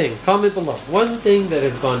 Name one thing, comment below. One thing that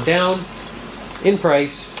has gone down in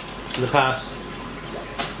price in the past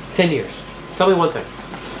 10 years. Tell me one thing.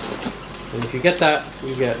 And if you get that,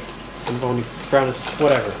 you get some bonus,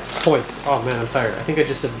 whatever, points. Oh man, I'm tired. I think I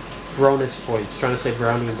just said bonus points, trying to say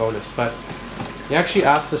brownie and bonus, but they actually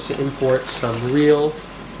asked us to import some real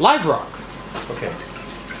live rock. Okay,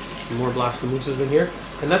 some more blastomussas in here,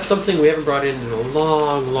 and that's something we haven't brought in a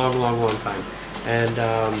long time. And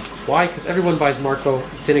why? Because everyone buys Marco.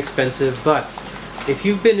 It's inexpensive, but if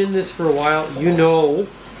you've been in this for a while, you know,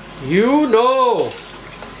 you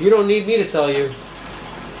don't need me to tell you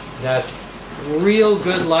that real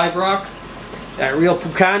good live rock, that real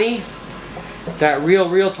Pukani, that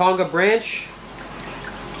real Tonga branch,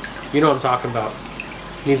 you know what I'm talking about.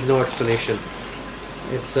 Needs no explanation.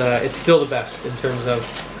 It's still the best in terms of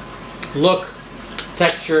look,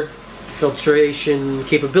 texture, filtration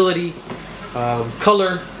capability,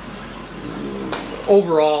 color.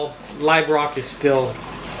 Overall, live rock is still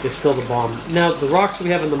the bomb. Now the rocks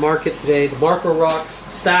we have in the market today, the Marco rocks,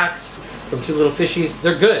 stacks from Two Little Fishies,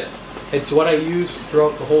 they're good. It's what I use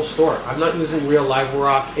throughout the whole store. I'm not using real live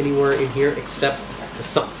rock anywhere in here except the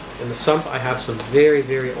sump. In the sump, I have some very,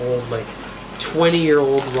 very old, like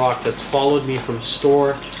 20-year-old rock that's followed me from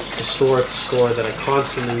store to store to store that I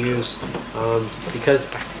constantly use because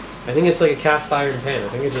I think it's like a cast iron pan. I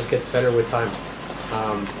think it just gets better with time.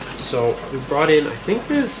 So we brought in, I think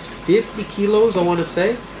there's 50 kilos, I want to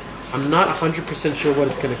say. I'm not 100% sure what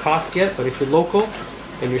it's going to cost yet, but if you're local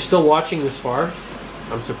and you're still watching this far,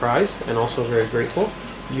 I'm surprised and also very grateful.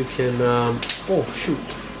 You can, oh shoot,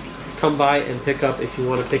 come by and pick up if you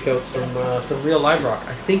want to pick out some real live rock.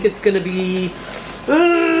 I think it's going to be,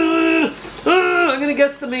 I'm going to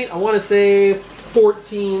guesstimate, I want to say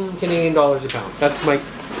 14 Canadian dollars a pound. That's my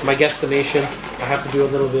guesstimation. I have to do a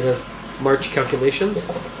little bit of March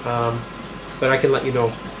calculations, but I can let you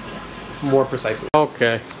know more precisely.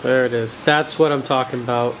 Okay, there it is. That's what I'm talking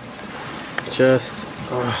about. Just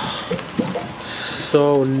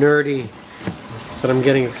so nerdy that I'm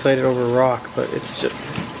getting excited over rock, but it's just,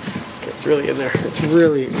 it's really in there. It's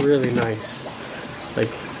really, really nice.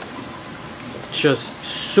 Like, just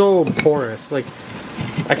so porous. Like,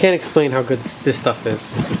 I can't explain how good this stuff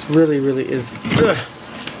is. This really, really is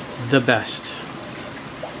the best.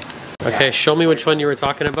 Okay, show me which one you were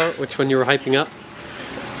talking about, which one you were hyping up.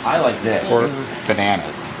 I like this. Or, this is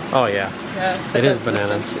bananas. Oh yeah, it is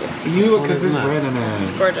bananas. You look, because there's red in it.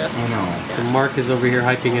 It's gorgeous. I know. So Mark is over here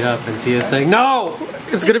hyping it up, and Tia's saying, "No,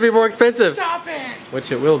 it's gonna be more expensive." Stop it!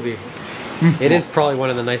 Which it will be. It is probably one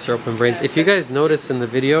of the nicer open brains. If you guys notice in the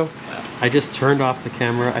video, I just turned off the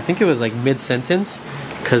camera. I think it was like mid-sentence,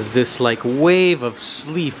 because this like wave of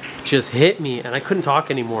sleep just hit me, and I couldn't talk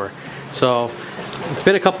anymore. So it's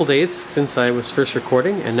been a couple days since I was first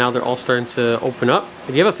recording, and now they're all starting to open up.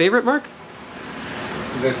 Do you have a favorite, Mark?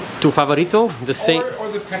 This. Tu favorito? The same. Or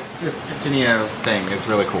this Petunia thing is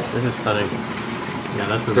really cool. This is stunning. Yeah,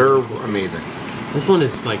 that's a They're really cool. amazing. This one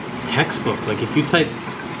is like textbook. Like if you type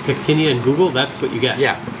Pictinia in Google, that's what you get.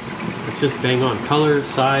 Yeah. It's just bang on. Color,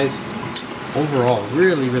 size, overall,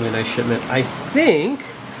 really, really nice shipment. I think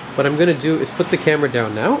what I'm gonna do is put the camera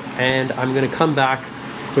down now, and I'm gonna come back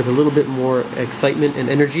with a little bit more excitement and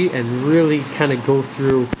energy and really kind of go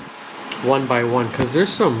through one by one, because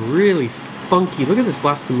there's some really funky, look at this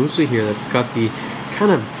Blastomusa here that's got the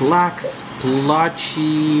kind of black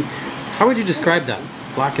splotchy, how would you describe that?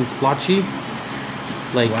 Black and splotchy?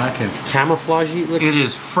 Like black and camouflagey? It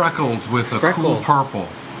is freckled with a cool purple.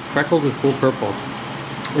 Freckled with cool purple.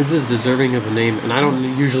 This is deserving of a name, and I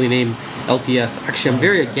don't usually name LPS. Actually, I'm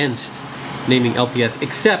very against naming LPS,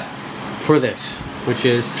 except for this, which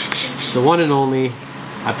is the one and only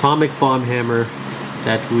atomic bomb hammer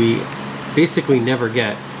that we basically never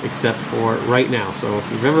get except for right now. So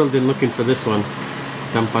if you've ever been looking for this one,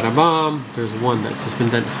 dum-ba-da-bum, there's one that's just been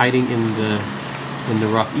hiding in the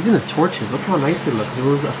rough. Even the torches, look how nice they look. There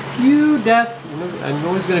was a few deaths. I'm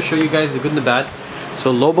always going to show you guys the good and the bad.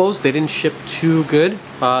 So Lobos, they didn't ship too good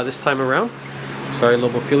this time around. Sorry,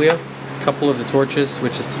 Lobophilia. A couple of the torches,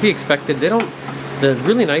 which is to be expected. They don't. The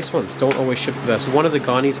really nice ones don't always ship the best. One of the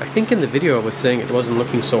Ghanies, I think in the video I was saying it wasn't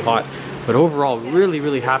looking so hot, but overall really,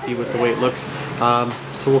 really happy with the way it looks.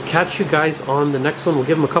 So we'll catch you guys on the next one. We'll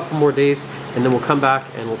give them a couple more days, and then we'll come back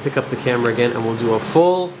and we'll pick up the camera again, and we'll do a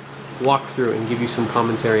full walkthrough and give you some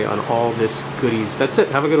commentary on all this goodies. That's it.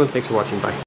 Have a good one. Thanks for watching. Bye.